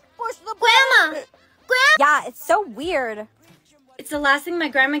push the Grandma! button! Yeah, it's so weird. It's the last thing my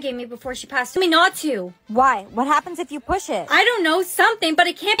grandma gave me before she passed. Told me not to. Why? What happens if you push it? I don't know, something, but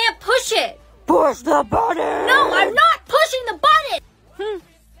I can't push it. Push the button! No, I'm not pushing the button!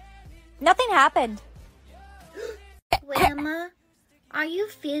 Nothing happened. Grandma, are you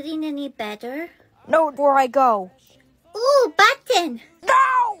feeling any better? No, where I go. Ooh, button!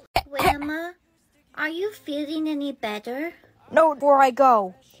 No! Grandma, are you feeling any better? No, where I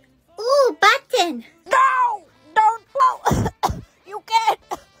go. Ooh, button! No! Don't pull! You can't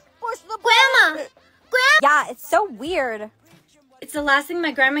push the Grandma! button! Yeah, it's so weird. It's the last thing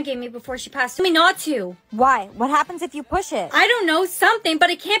my grandma gave me before she passed. Told me not to. Why? What happens if you push it? I don't know, something, but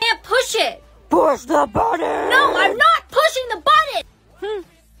I can't push it. Push the button! No, I'm not pushing the button!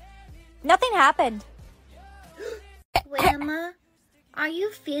 Nothing happened. Grandma, are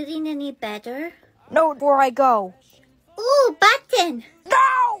you feeling any better? No, where I go. Ooh, button!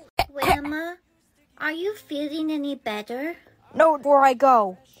 No! Grandma, are you feeling any better? No, where I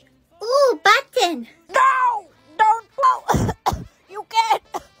go. Ooh, button! No! Don't pull! You can't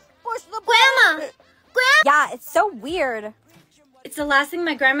push the Grandma! button! Yeah, it's so weird. It's the last thing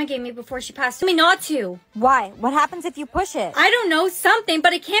my grandma gave me before she passed. Told me not to. Why? What happens if you push it? I don't know, something,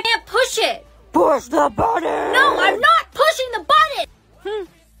 but I can't push it. Push the button! No, I'm not pushing the button!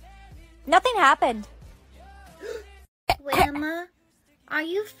 Nothing happened. Grandma, are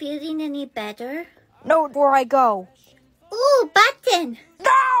you feeling any better? No, where I go. Ooh, button!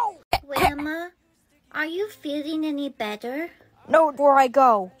 No! Grandma, are you feeling any better? No, where I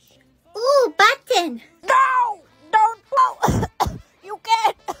go. Ooh, button! No! Don't pull! You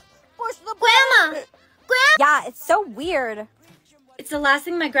can't push the Grandma! button! Yeah, it's so weird. It's the last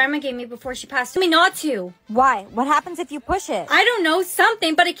thing my grandma gave me before she passed. Told me not to. Why? What happens if you push it? I don't know,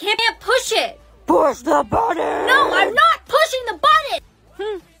 something, but I can't push it. Push the button! No, I'm not pushing the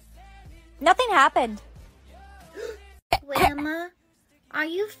button! Nothing happened. Grandma, are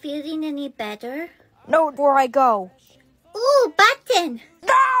you feeling any better? No, where I go. Ooh, button!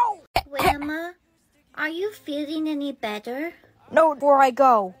 No! Grandma, are you feeling any better? No, where I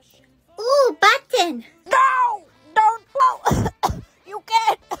go. Ooh, button! No! Don't pull! You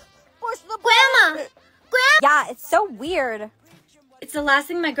can't push the Grandma! button! Yeah, it's so weird. It's the last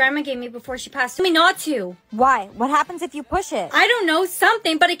thing my grandma gave me before she passed. Told me not to. Why? What happens if you push it? I don't know,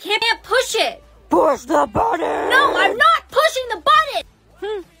 something, but I can't push it. Push the button! No, I'm not pushing the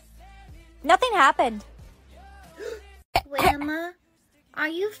button! Nothing happened. Grandma, are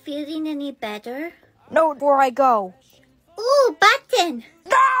you feeling any better? No, where I go. Ooh, button!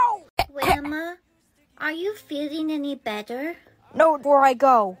 No! Grandma, are you feeling any better? No, where I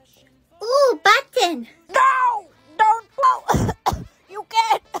go. Ooh, button! No! Don't pull! You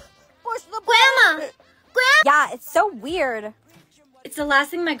can't push the Grandma! button! Yeah, it's so weird. It's the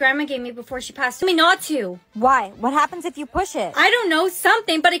last thing my grandma gave me before she passed. Told me not to. Why? What happens if you push it? I don't know,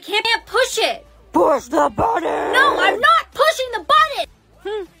 something, but I can't push it. Push the button! No, I'm not pushing the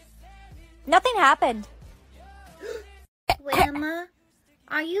button! Nothing happened. Grandma,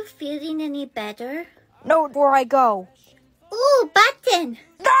 are you feeling any better? No, where I go. Ooh, button!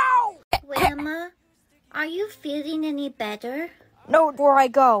 No! Grandma, are you feeling any better? No, where I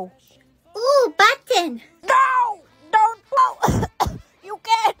go. Ooh, button! No! Don't pull! You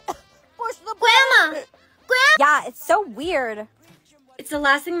can't push the Grandma! button! Yeah, it's so weird. It's the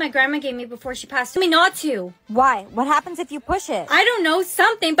last thing my grandma gave me before she passed. Told me not to. Why? What happens if you push it? I don't know,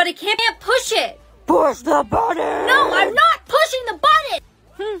 something, but I can't push it. Push the button! No, I'm not pushing the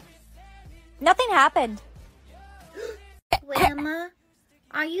button! Nothing happened. Grandma,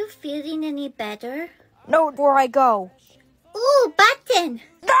 are you feeling any better? No, where I go. Ooh, button.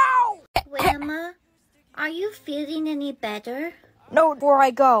 No! Grandma, are you feeling any better? No, where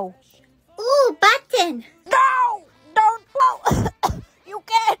I go. Ooh, button. No! Don't go! You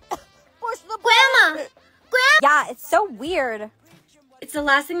can't push the Grandma! button. Yeah, it's so weird. It's the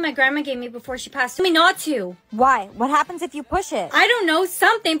last thing my grandma gave me before she passed. Told me not to. Why? What happens if you push it? I don't know,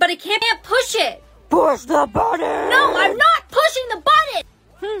 something, but I can't push it. Push the button! No, I'm not pushing the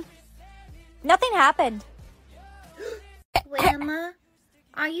button. Nothing happened. Grandma,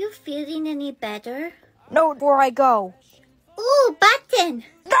 are you feeling any better? No, where I go. Ooh, button.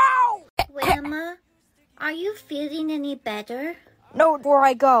 No! Grandma, are you feeling any better? No, where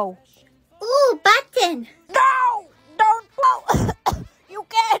I go. Ooh, button. No! Don't go! You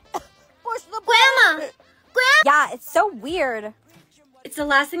can't push the Grandma! button. Yeah, it's so weird. It's the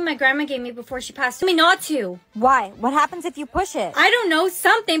last thing my grandma gave me before she passed. Told me not to. Why? What happens if you push it? I don't know,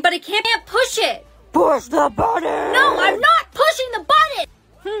 something, but I can't push it. Push the button! No, I'm not pushing the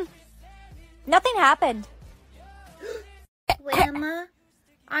button. Nothing happened. Grandma,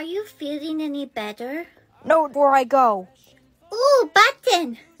 are you feeling any better? No, where I go. Ooh,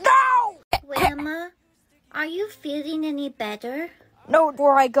 button. No! Grandma, are you feeling any better? No,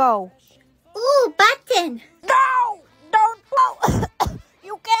 where I go. Ooh, button. No! Don't go!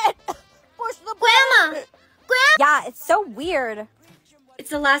 You can't push the Grandma! button. Yeah, it's so weird. It's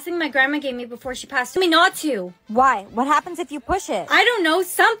the last thing my grandma gave me before she passed. Told me not to. Why? What happens if you push it? I don't know,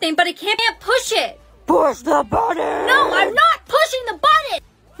 something, but I can't push it. Push the button! No, I'm not pushing the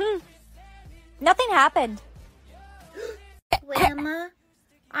button. Nothing happened. Grandma,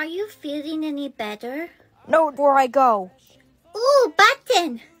 are you feeling any better? No, where I go. Ooh,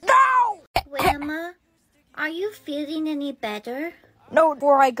 button. No! Grandma, are you feeling any better? No,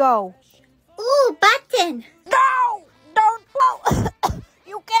 where I go. Ooh, button. No! Don't go!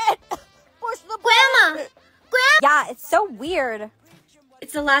 You can't push the Grandma! button. Yeah, it's so weird.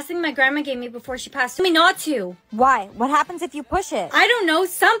 It's the last thing my grandma gave me before she passed. Told me not to. Why? What happens if you push it? I don't know,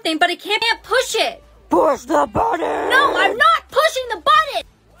 something, but I can't push it. Push the button! No, I'm not pushing the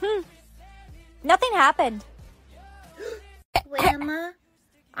button. Nothing happened. Grandma,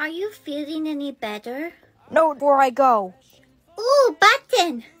 are you feeling any better? No, where I go. Ooh,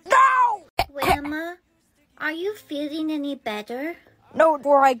 button. No! Grandma, are you feeling any better? No,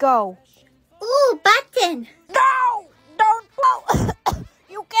 where I go. Ooh, button. No! Don't go!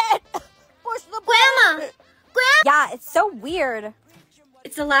 You can't push the Grandma! button. Yeah, it's so weird.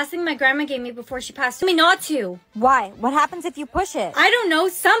 It's the last thing my grandma gave me before she passed. Told me not to. Why? What happens if you push it? I don't know,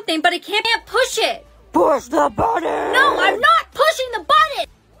 something, but I can't push it. Push the button! No, I'm not pushing the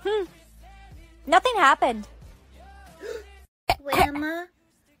button. Nothing happened. Grandma,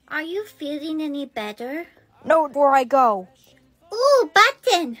 are you feeling any better? No, where I go. Ooh,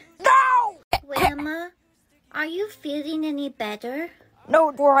 button. No! Grandma, are you feeling any better?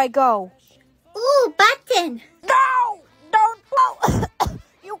 No, where I go. Ooh, button. No! Don't go!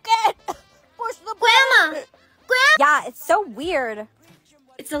 You can't push the Grandma! button. Yeah, it's so weird.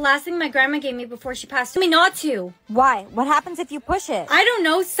 It's the last thing my grandma gave me before she passed. Told me not to. Why? What happens if you push it? I don't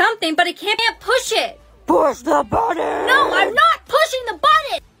know, something, but I can't push it. Push the button! No, I'm not pushing the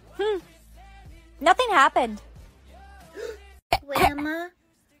button. Nothing happened. Grandma,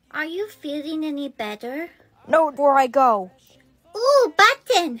 are you feeling any better? No, where I go. Ooh,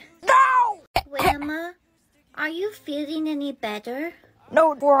 button. No! Grandma, are you feeling any better?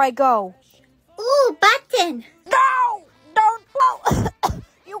 No, where I go. Ooh, button. No! Don't go!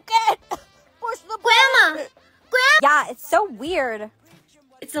 You can't push the Grandma! button. Yeah, it's so weird.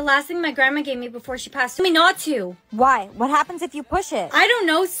 It's the last thing my grandma gave me before she passed. Told me not to. Why? What happens if you push it? I don't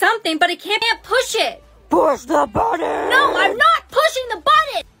know, something, but I can't push it. Push the button! No, I'm not pushing the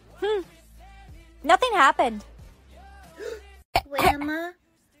button. Nothing happened. Grandma,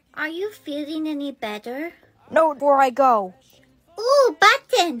 are you feeling any better? No, where I go. Ooh,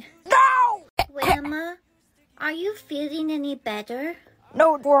 button. No! Grandma, are you feeling any better?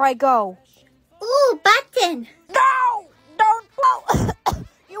 No, where I go. Ooh, button. No! Don't go!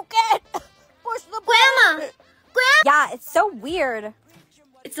 You can't push the Grandma! button. Yeah, it's so weird.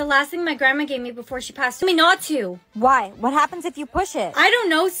 It's the last thing my grandma gave me before she passed. Told me not to. Why? What happens if you push it? I don't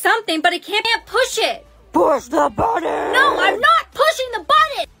know, something, but I can't push it. Push the button! No, I'm not pushing the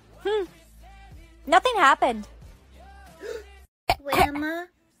button. Nothing happened. Grandma,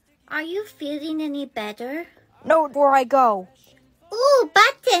 are you feeling any better? No, where I go. Ooh,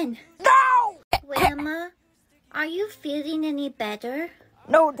 button. No! Grandma, are you feeling any better?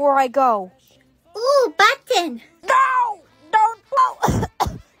 No, where I go. Ooh, button. No! Don't go!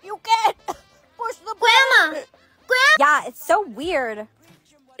 You can't push the Grandma! button. Yeah, it's so weird.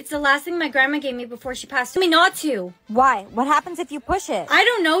 It's It's the last thing my grandma gave me before she passed. Me not to. Why? What happens if you push it? I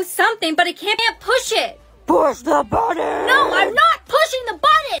don't know, something, but I can't push it. Push the button! No, I'm not pushing the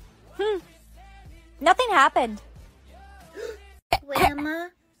button! Nothing happened. Grandma,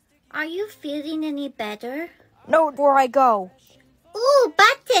 are you feeling any better? No, where I go. Ooh,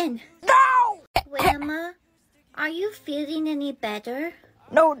 button! No! Grandma, are you feeling any better?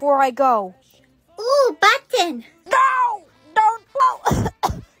 No, where I go. Ooh, button! No! Don't pull!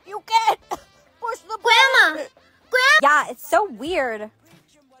 You can't push the Grandma! button! Yeah, it's so weird.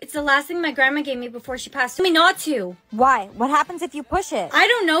 It's the last thing my grandma gave me before she passed. Me not to. Why? What happens if you push it? I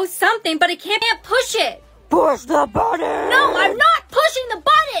don't know, something, but I can't push it. Push the button! No, I'm not pushing the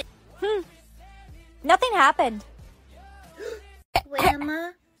button! Nothing happened.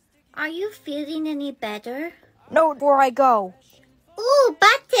 Grandma, are you feeling any better? No, where I go. Ooh,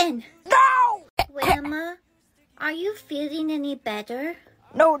 button! No! Grandma, are you feeling any better?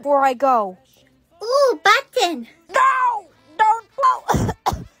 No, where I go. Ooh, button! No! Don't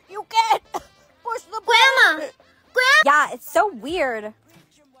pull! You can't push the Grandma! button! Yeah, it's so weird.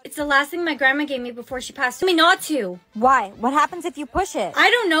 It's the last thing my grandma gave me before she passed. Me not to. Why? What happens if you push it? I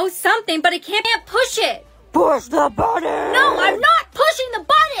don't know, something, but I can't push it. Push the button! No, I'm not pushing the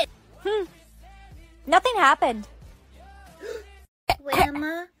button! Nothing happened.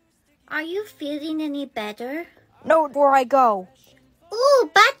 Grandma, are you feeling any better? No, where I go.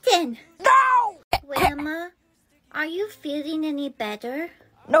 Ooh, button! No! Grandma, are you feeling any better?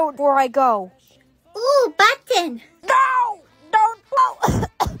 No, where I go. Ooh, button! No! Don't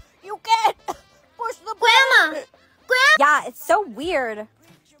pull! You can't push the Grandma! button! Yeah, it's so weird.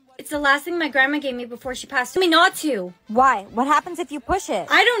 It's the last thing my grandma gave me before she passed. Me not to. Why? What happens if you push it?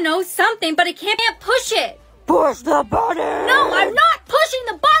 I don't know, something, but I can't push it. Push the button! No, I'm not pushing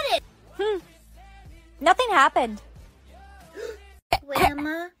the button! Nothing happened.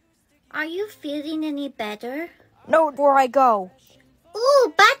 Grandma, are you feeling any better? No, where I go.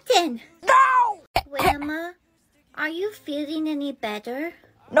 Ooh, button! No! Grandma, are you feeling any better?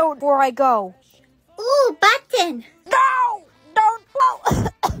 No, where I go. Ooh, button! No! Don't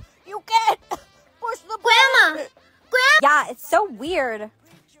pull! You can't push the Grandma! button! Yeah, it's so weird.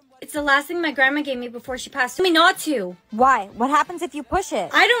 It's the last thing my grandma gave me before she passed. Me not to. Why? What happens if you push it?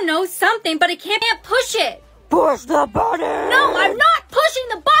 I don't know, something, but I can't push it. Push the button! No, I'm not pushing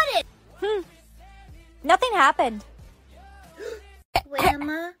the button! Nothing happened.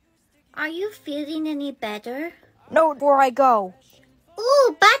 Grandma, are you feeling any better? No, where I go.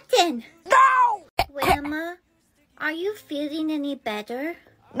 Ooh, button! No! Grandma, are you feeling any better?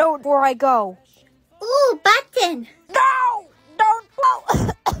 No, where I go. Ooh, button! No! Don't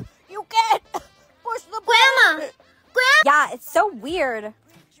pull! You can't push the Grandma! button! Yeah, it's so weird.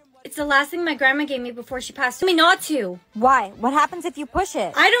 It's the last thing my grandma gave me before she passed. Me not to. Why? What happens if you push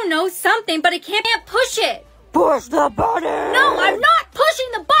it? I don't know, something, but I can't push it. Push the button! No, I'm not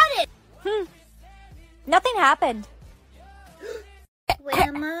pushing the button! Nothing happened.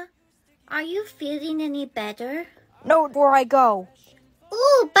 Grandma, are you feeling any better? No, where I go.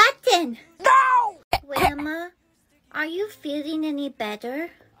 Ooh, button! No! Grandma, are you feeling any better?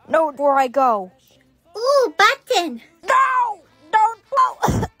 No, where I go. Ooh, button! No! Don't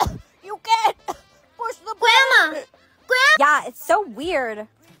pull! You can't push the Grandma! button! Yeah, it's so weird.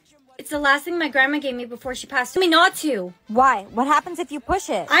 It's the last thing my grandma gave me before she passed. Me not to. Why? What happens if you push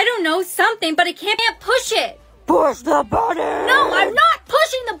it? I don't know, something, but I can't push it. Push the button! No, I'm not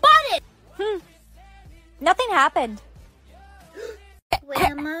pushing the button! Nothing happened.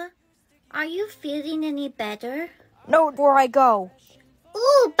 Grandma, are you feeling any better? No, where I go.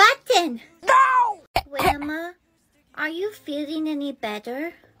 Ooh, button! No! Grandma, are you feeling any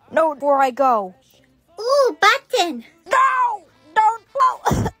better? No, where I go. Ooh, button! No! Don't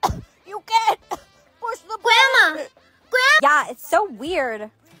pull! You can't push the Grandma! button! Yeah, it's so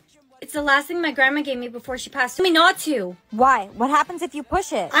weird. It's the last thing my grandma gave me before she passed. Me not to. Why? What happens if you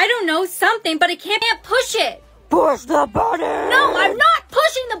push it? I don't know, something, but I can't push it. Push the button! No, I'm not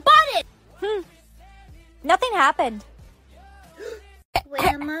pushing the button! Nothing happened.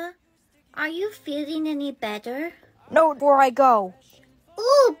 Grandma, are you feeling any better? No, where I go.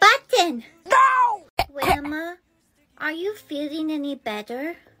 Ooh, button! No! Grandma, are you feeling any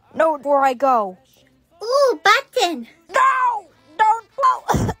better? No, where I go. Ooh, button! No! Don't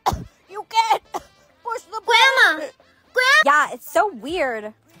pull! You can't push the Grandma! button! Yeah, it's so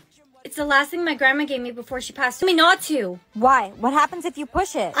weird. It's the last thing my grandma gave me before she passed. Me not to. Why? What happens if you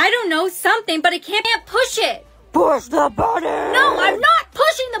push it? I don't know, something, but I can't push it. Push the button! No, I'm not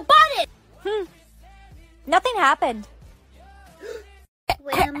pushing the button! Nothing happened.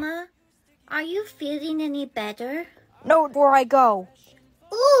 Grandma, are you feeling any better? No, where I go.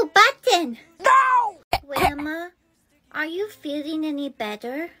 Ooh, button. No! Grandma, are you feeling any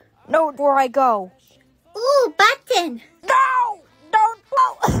better? No, where I go. Ooh, button. No! Don't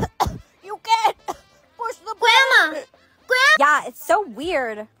blow! You can't push the Grandma! button. Yeah, it's so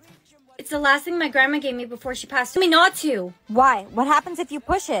weird. It's the last thing my grandma gave me before she passed. Told me not to. Why? What happens if you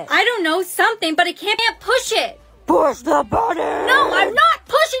push it? I don't know, something, but I can't push it. Push the button! No, I'm not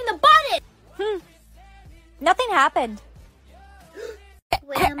pushing the button. Nothing happened.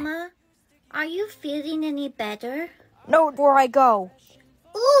 Grandma, are you feeling any better? No, where I go.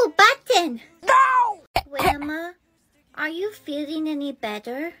 Ooh, button. No! Grandma, are you feeling any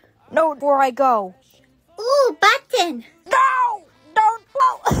better? No, where I go. Ooh, button. No! Don't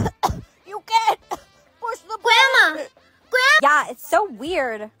blow! You can't push the Grandma! button. Yeah, it's so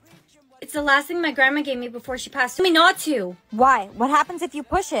weird. It's the last thing my grandma gave me before she passed. Told me not to. Why? What happens if you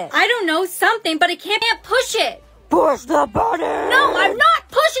push it? I don't know, something, but I can't push it. Push the button! No, I'm not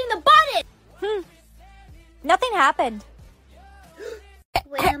pushing the button. Nothing happened.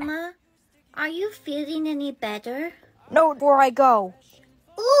 Grandma, are you feeling any better? No, where I go.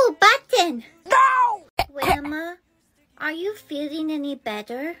 Ooh, button. No! Grandma, are you feeling any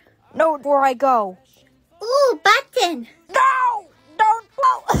better? No, where I go. Ooh, button. No! Don't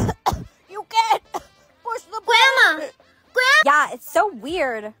blow! You can't push the Grandma! button. Yeah, it's so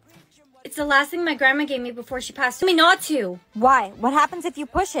weird. It's the last thing my grandma gave me before she passed. Told me not to. Why? What happens if you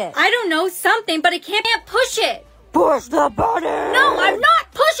push it? I don't know, something, but I can't push it. Push the button! No, I'm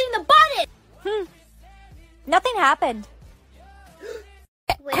not pushing the button. Nothing happened.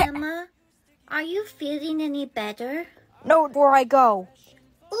 Grandma, are you feeling any better? No, where I go.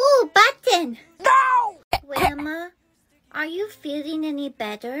 Ooh, button. No! Grandma, are you feeling any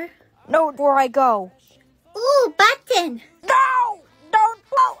better? No, where I go. Ooh, button. No! Don't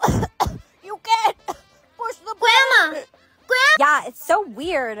blow! You can't push the Grandma! button. Yeah, it's so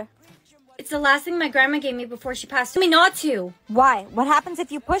weird. It's the last thing my grandma gave me before she passed. Told me not to. Why? What happens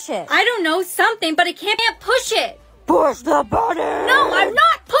if you push it? I don't know, something, but I can't push it. Push the button! No, I'm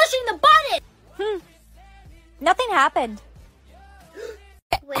not pushing the button. Nothing happened.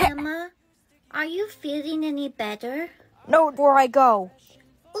 Grandma, are you feeling any better? No, where I go.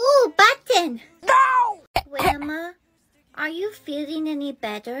 Ooh, button. No! Grandma, are you feeling any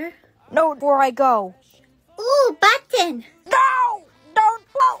better? No, where I go. Ooh, button. No! Don't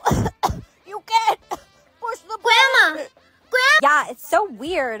blow! You can't push the Grandma! button. Yeah, it's so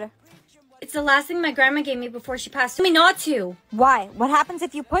weird. It's the last thing my grandma gave me before she passed. Told me not to. Why? What happens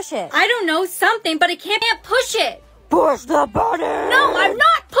if you push it? I don't know, something, but I can't push it. Push the button! No, I'm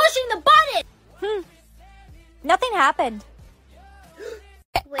not pushing the button. Nothing happened.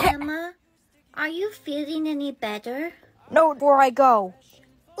 Grandma, are you feeling any better? No, where I go.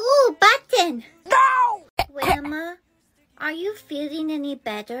 Ooh, button. No! Grandma, are you feeling any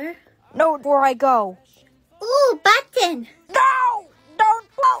better? No, where I go. Ooh, button. No! Don't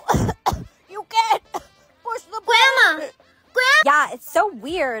blow! You can't push the Grandma! button. Yeah, it's so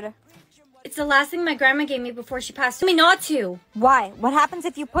weird. It's the last thing my grandma gave me before she passed. Told me not to. Why? What happens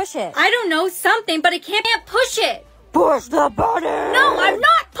if you push it? I don't know, something, but I can't push it. Push the button! No, I'm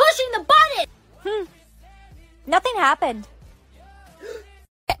not pushing the button. Nothing happened.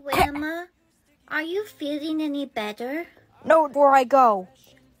 Grandma, are you feeling any better? No, where I go.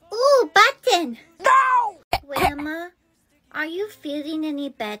 Ooh, button. No! Grandma, are you feeling any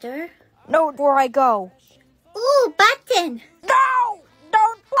better? No, where I go. Ooh, button. No!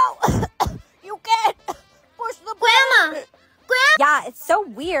 Don't blow! You can't push the Grandma! button. Yeah, it's so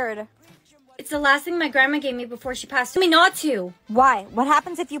weird. It's the last thing my grandma gave me before she passed. Told me not to. Why? What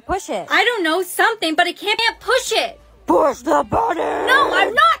happens if you push it? I don't know, something, but I can't push it. Push the button! No,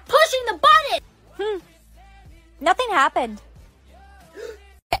 I'm not pushing the button. Nothing happened.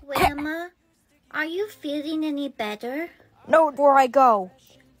 Grandma, are you feeling any better? No, where I go.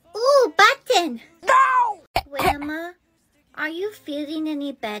 Ooh, button. No! Grandma, are you feeling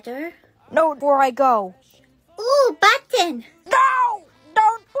any better? No, where I go. Ooh, button. No!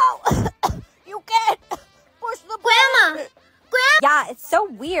 Don't blow! You can't push the Grandma! button. Yeah, it's so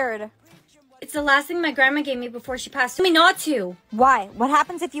weird. It's the last thing my grandma gave me before she passed. Told me not to. Why? What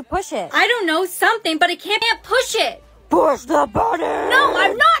happens if you push it? I don't know, something, but I can't push it. Push the button! No,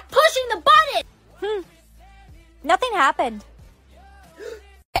 I'm not pushing the button. Nothing happened.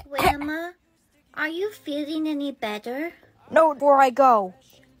 Grandma, are you feeling any better? No, where I go.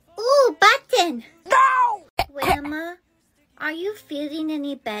 Ooh, button. No! Grandma, are you feeling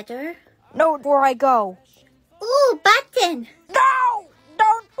any better? No, where I go. Ooh, button. No!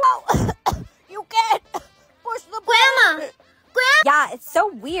 Don't blow! You can't push the Grandma! button. Yeah, it's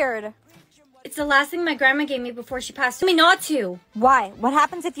so weird. It's the last thing my grandma gave me before she passed. Told me not to. Why? What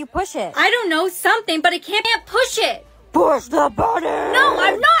happens if you push it? I don't know, something, but I can't push it. Push the button! No,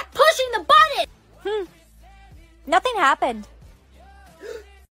 I'm not pushing the button! Nothing happened.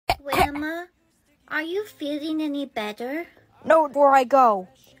 Grandma, are you feeling any better? No, where I go.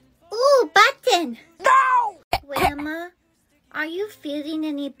 Ooh, button! No! Grandma, are you feeling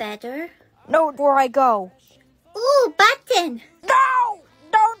any better? No, where I go. Ooh, button! No!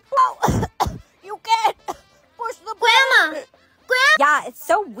 Don't blow! You can't! Push the Grandma! button! Yeah, it's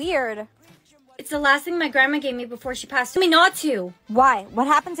so weird. It's the last thing my grandma gave me before she passed. Told me not to. Why? What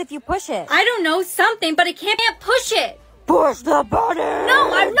happens if you push it? I don't know, something, but I can't push it. Push the button! No,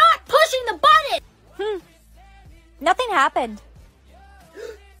 I'm not pushing the button! Nothing happened.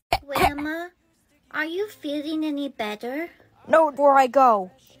 Grandma, are you feeling any better? No, where I go.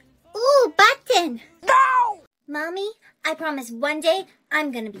 Ooh, button! No! Mommy, I promise one day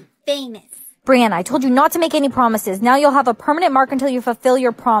I'm gonna be famous. Brianna, I told you not to make any promises. Now you'll have a permanent mark until you fulfill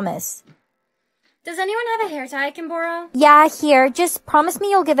your promise. Does anyone have a hair tie I can borrow? Yeah, here. Just promise me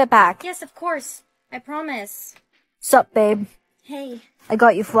you'll give it back. Yes, of course. I promise. Sup, babe? Hey. I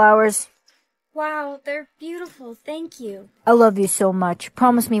got you flowers. Wow, they're beautiful. Thank you. I love you so much.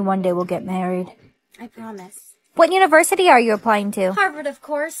 Promise me one day we'll get married. I promise. What university are you applying to? Harvard, of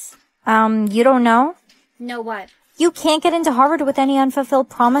course. You don't know? Know what? You can't get into Harvard with any unfulfilled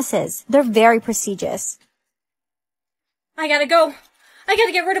promises. They're very prestigious. I gotta go. I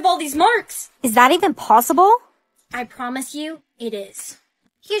gotta get rid of all these marks. Is that even possible? I promise you, it is.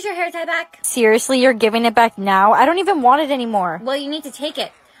 Here's your hair tie back. Seriously, you're giving it back now? I don't even want it anymore. Well, you need to take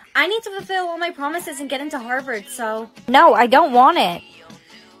it. I need to fulfill all my promises and get into Harvard, so... No, I don't want it.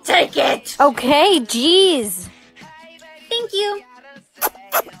 Take it! Okay, jeez. Thank you.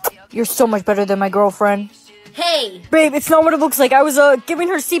 You're so much better than my girlfriend. Hey, Babe, it's not what it looks like. I was, giving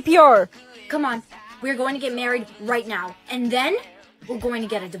her CPR. come on. We're going to get married right now. And then, we're going to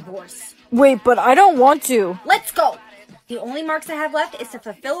get a divorce. Wait, but I don't want to. Let's go! The only marks I have left is to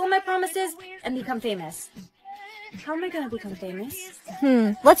fulfill all my promises and become famous. How am I gonna become famous?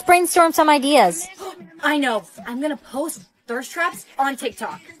 Let's brainstorm some ideas. I know. I'm gonna post thirst traps on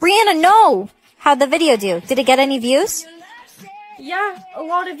TikTok. Brianna, no! How'd the video do? Did it get any views? Yeah, a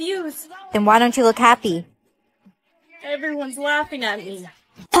lot of views. Then why don't you look happy? Everyone's laughing at me.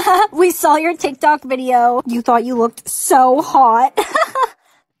 We saw your TikTok video. You thought you looked so hot.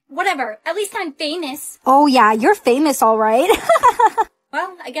 Whatever. At least I'm famous. Oh yeah, you're famous, alright.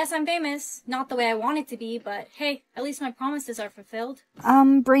 Well, I guess I'm famous. Not the way I want it to be, but hey, at least my promises are fulfilled.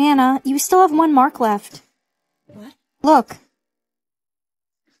 Brianna, you still have one mark left. What? Look.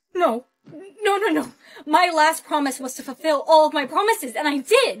 No. No. My last promise was to fulfill all of my promises, and I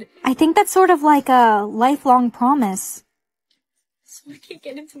did! I think that's sort of like a lifelong promise. So I can't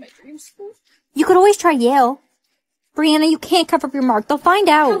get into my dream school? You could always try Yale. Brianna, you can't cover up your mark. They'll find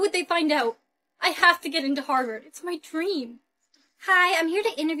How out. would they find out? I have to get into Harvard. It's my dream. Hi, I'm here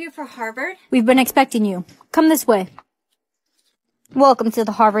to interview for Harvard. We've been expecting you. Come this way. Welcome to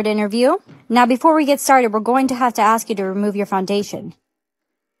the Harvard interview. Now, before we get started, we're going to have to ask you to remove your foundation.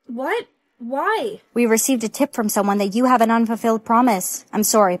 What? Why? We received a tip from someone that you have an unfulfilled promise. I'm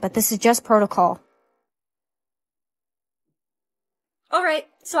sorry, but this is just protocol. Alright,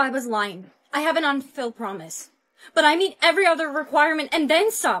 so I was lying. I have an unfulfilled promise. But I meet every other requirement and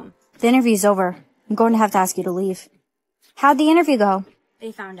then some. The interview's over. I'm going to have to ask you to leave. How'd the interview go?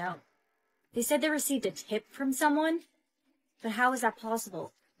 They found out. They said they received a tip from someone. But how is that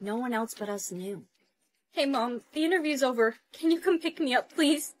possible? No one else but us knew. Hey Mom, the interview's over. Can you come pick me up,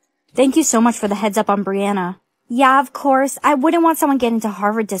 please? Thank you so much for the heads up on Brianna. Yeah, of course. I wouldn't want someone getting to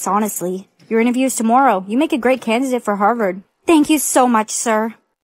Harvard dishonestly. Your interview is tomorrow. You make a great candidate for Harvard. Thank you so much, sir.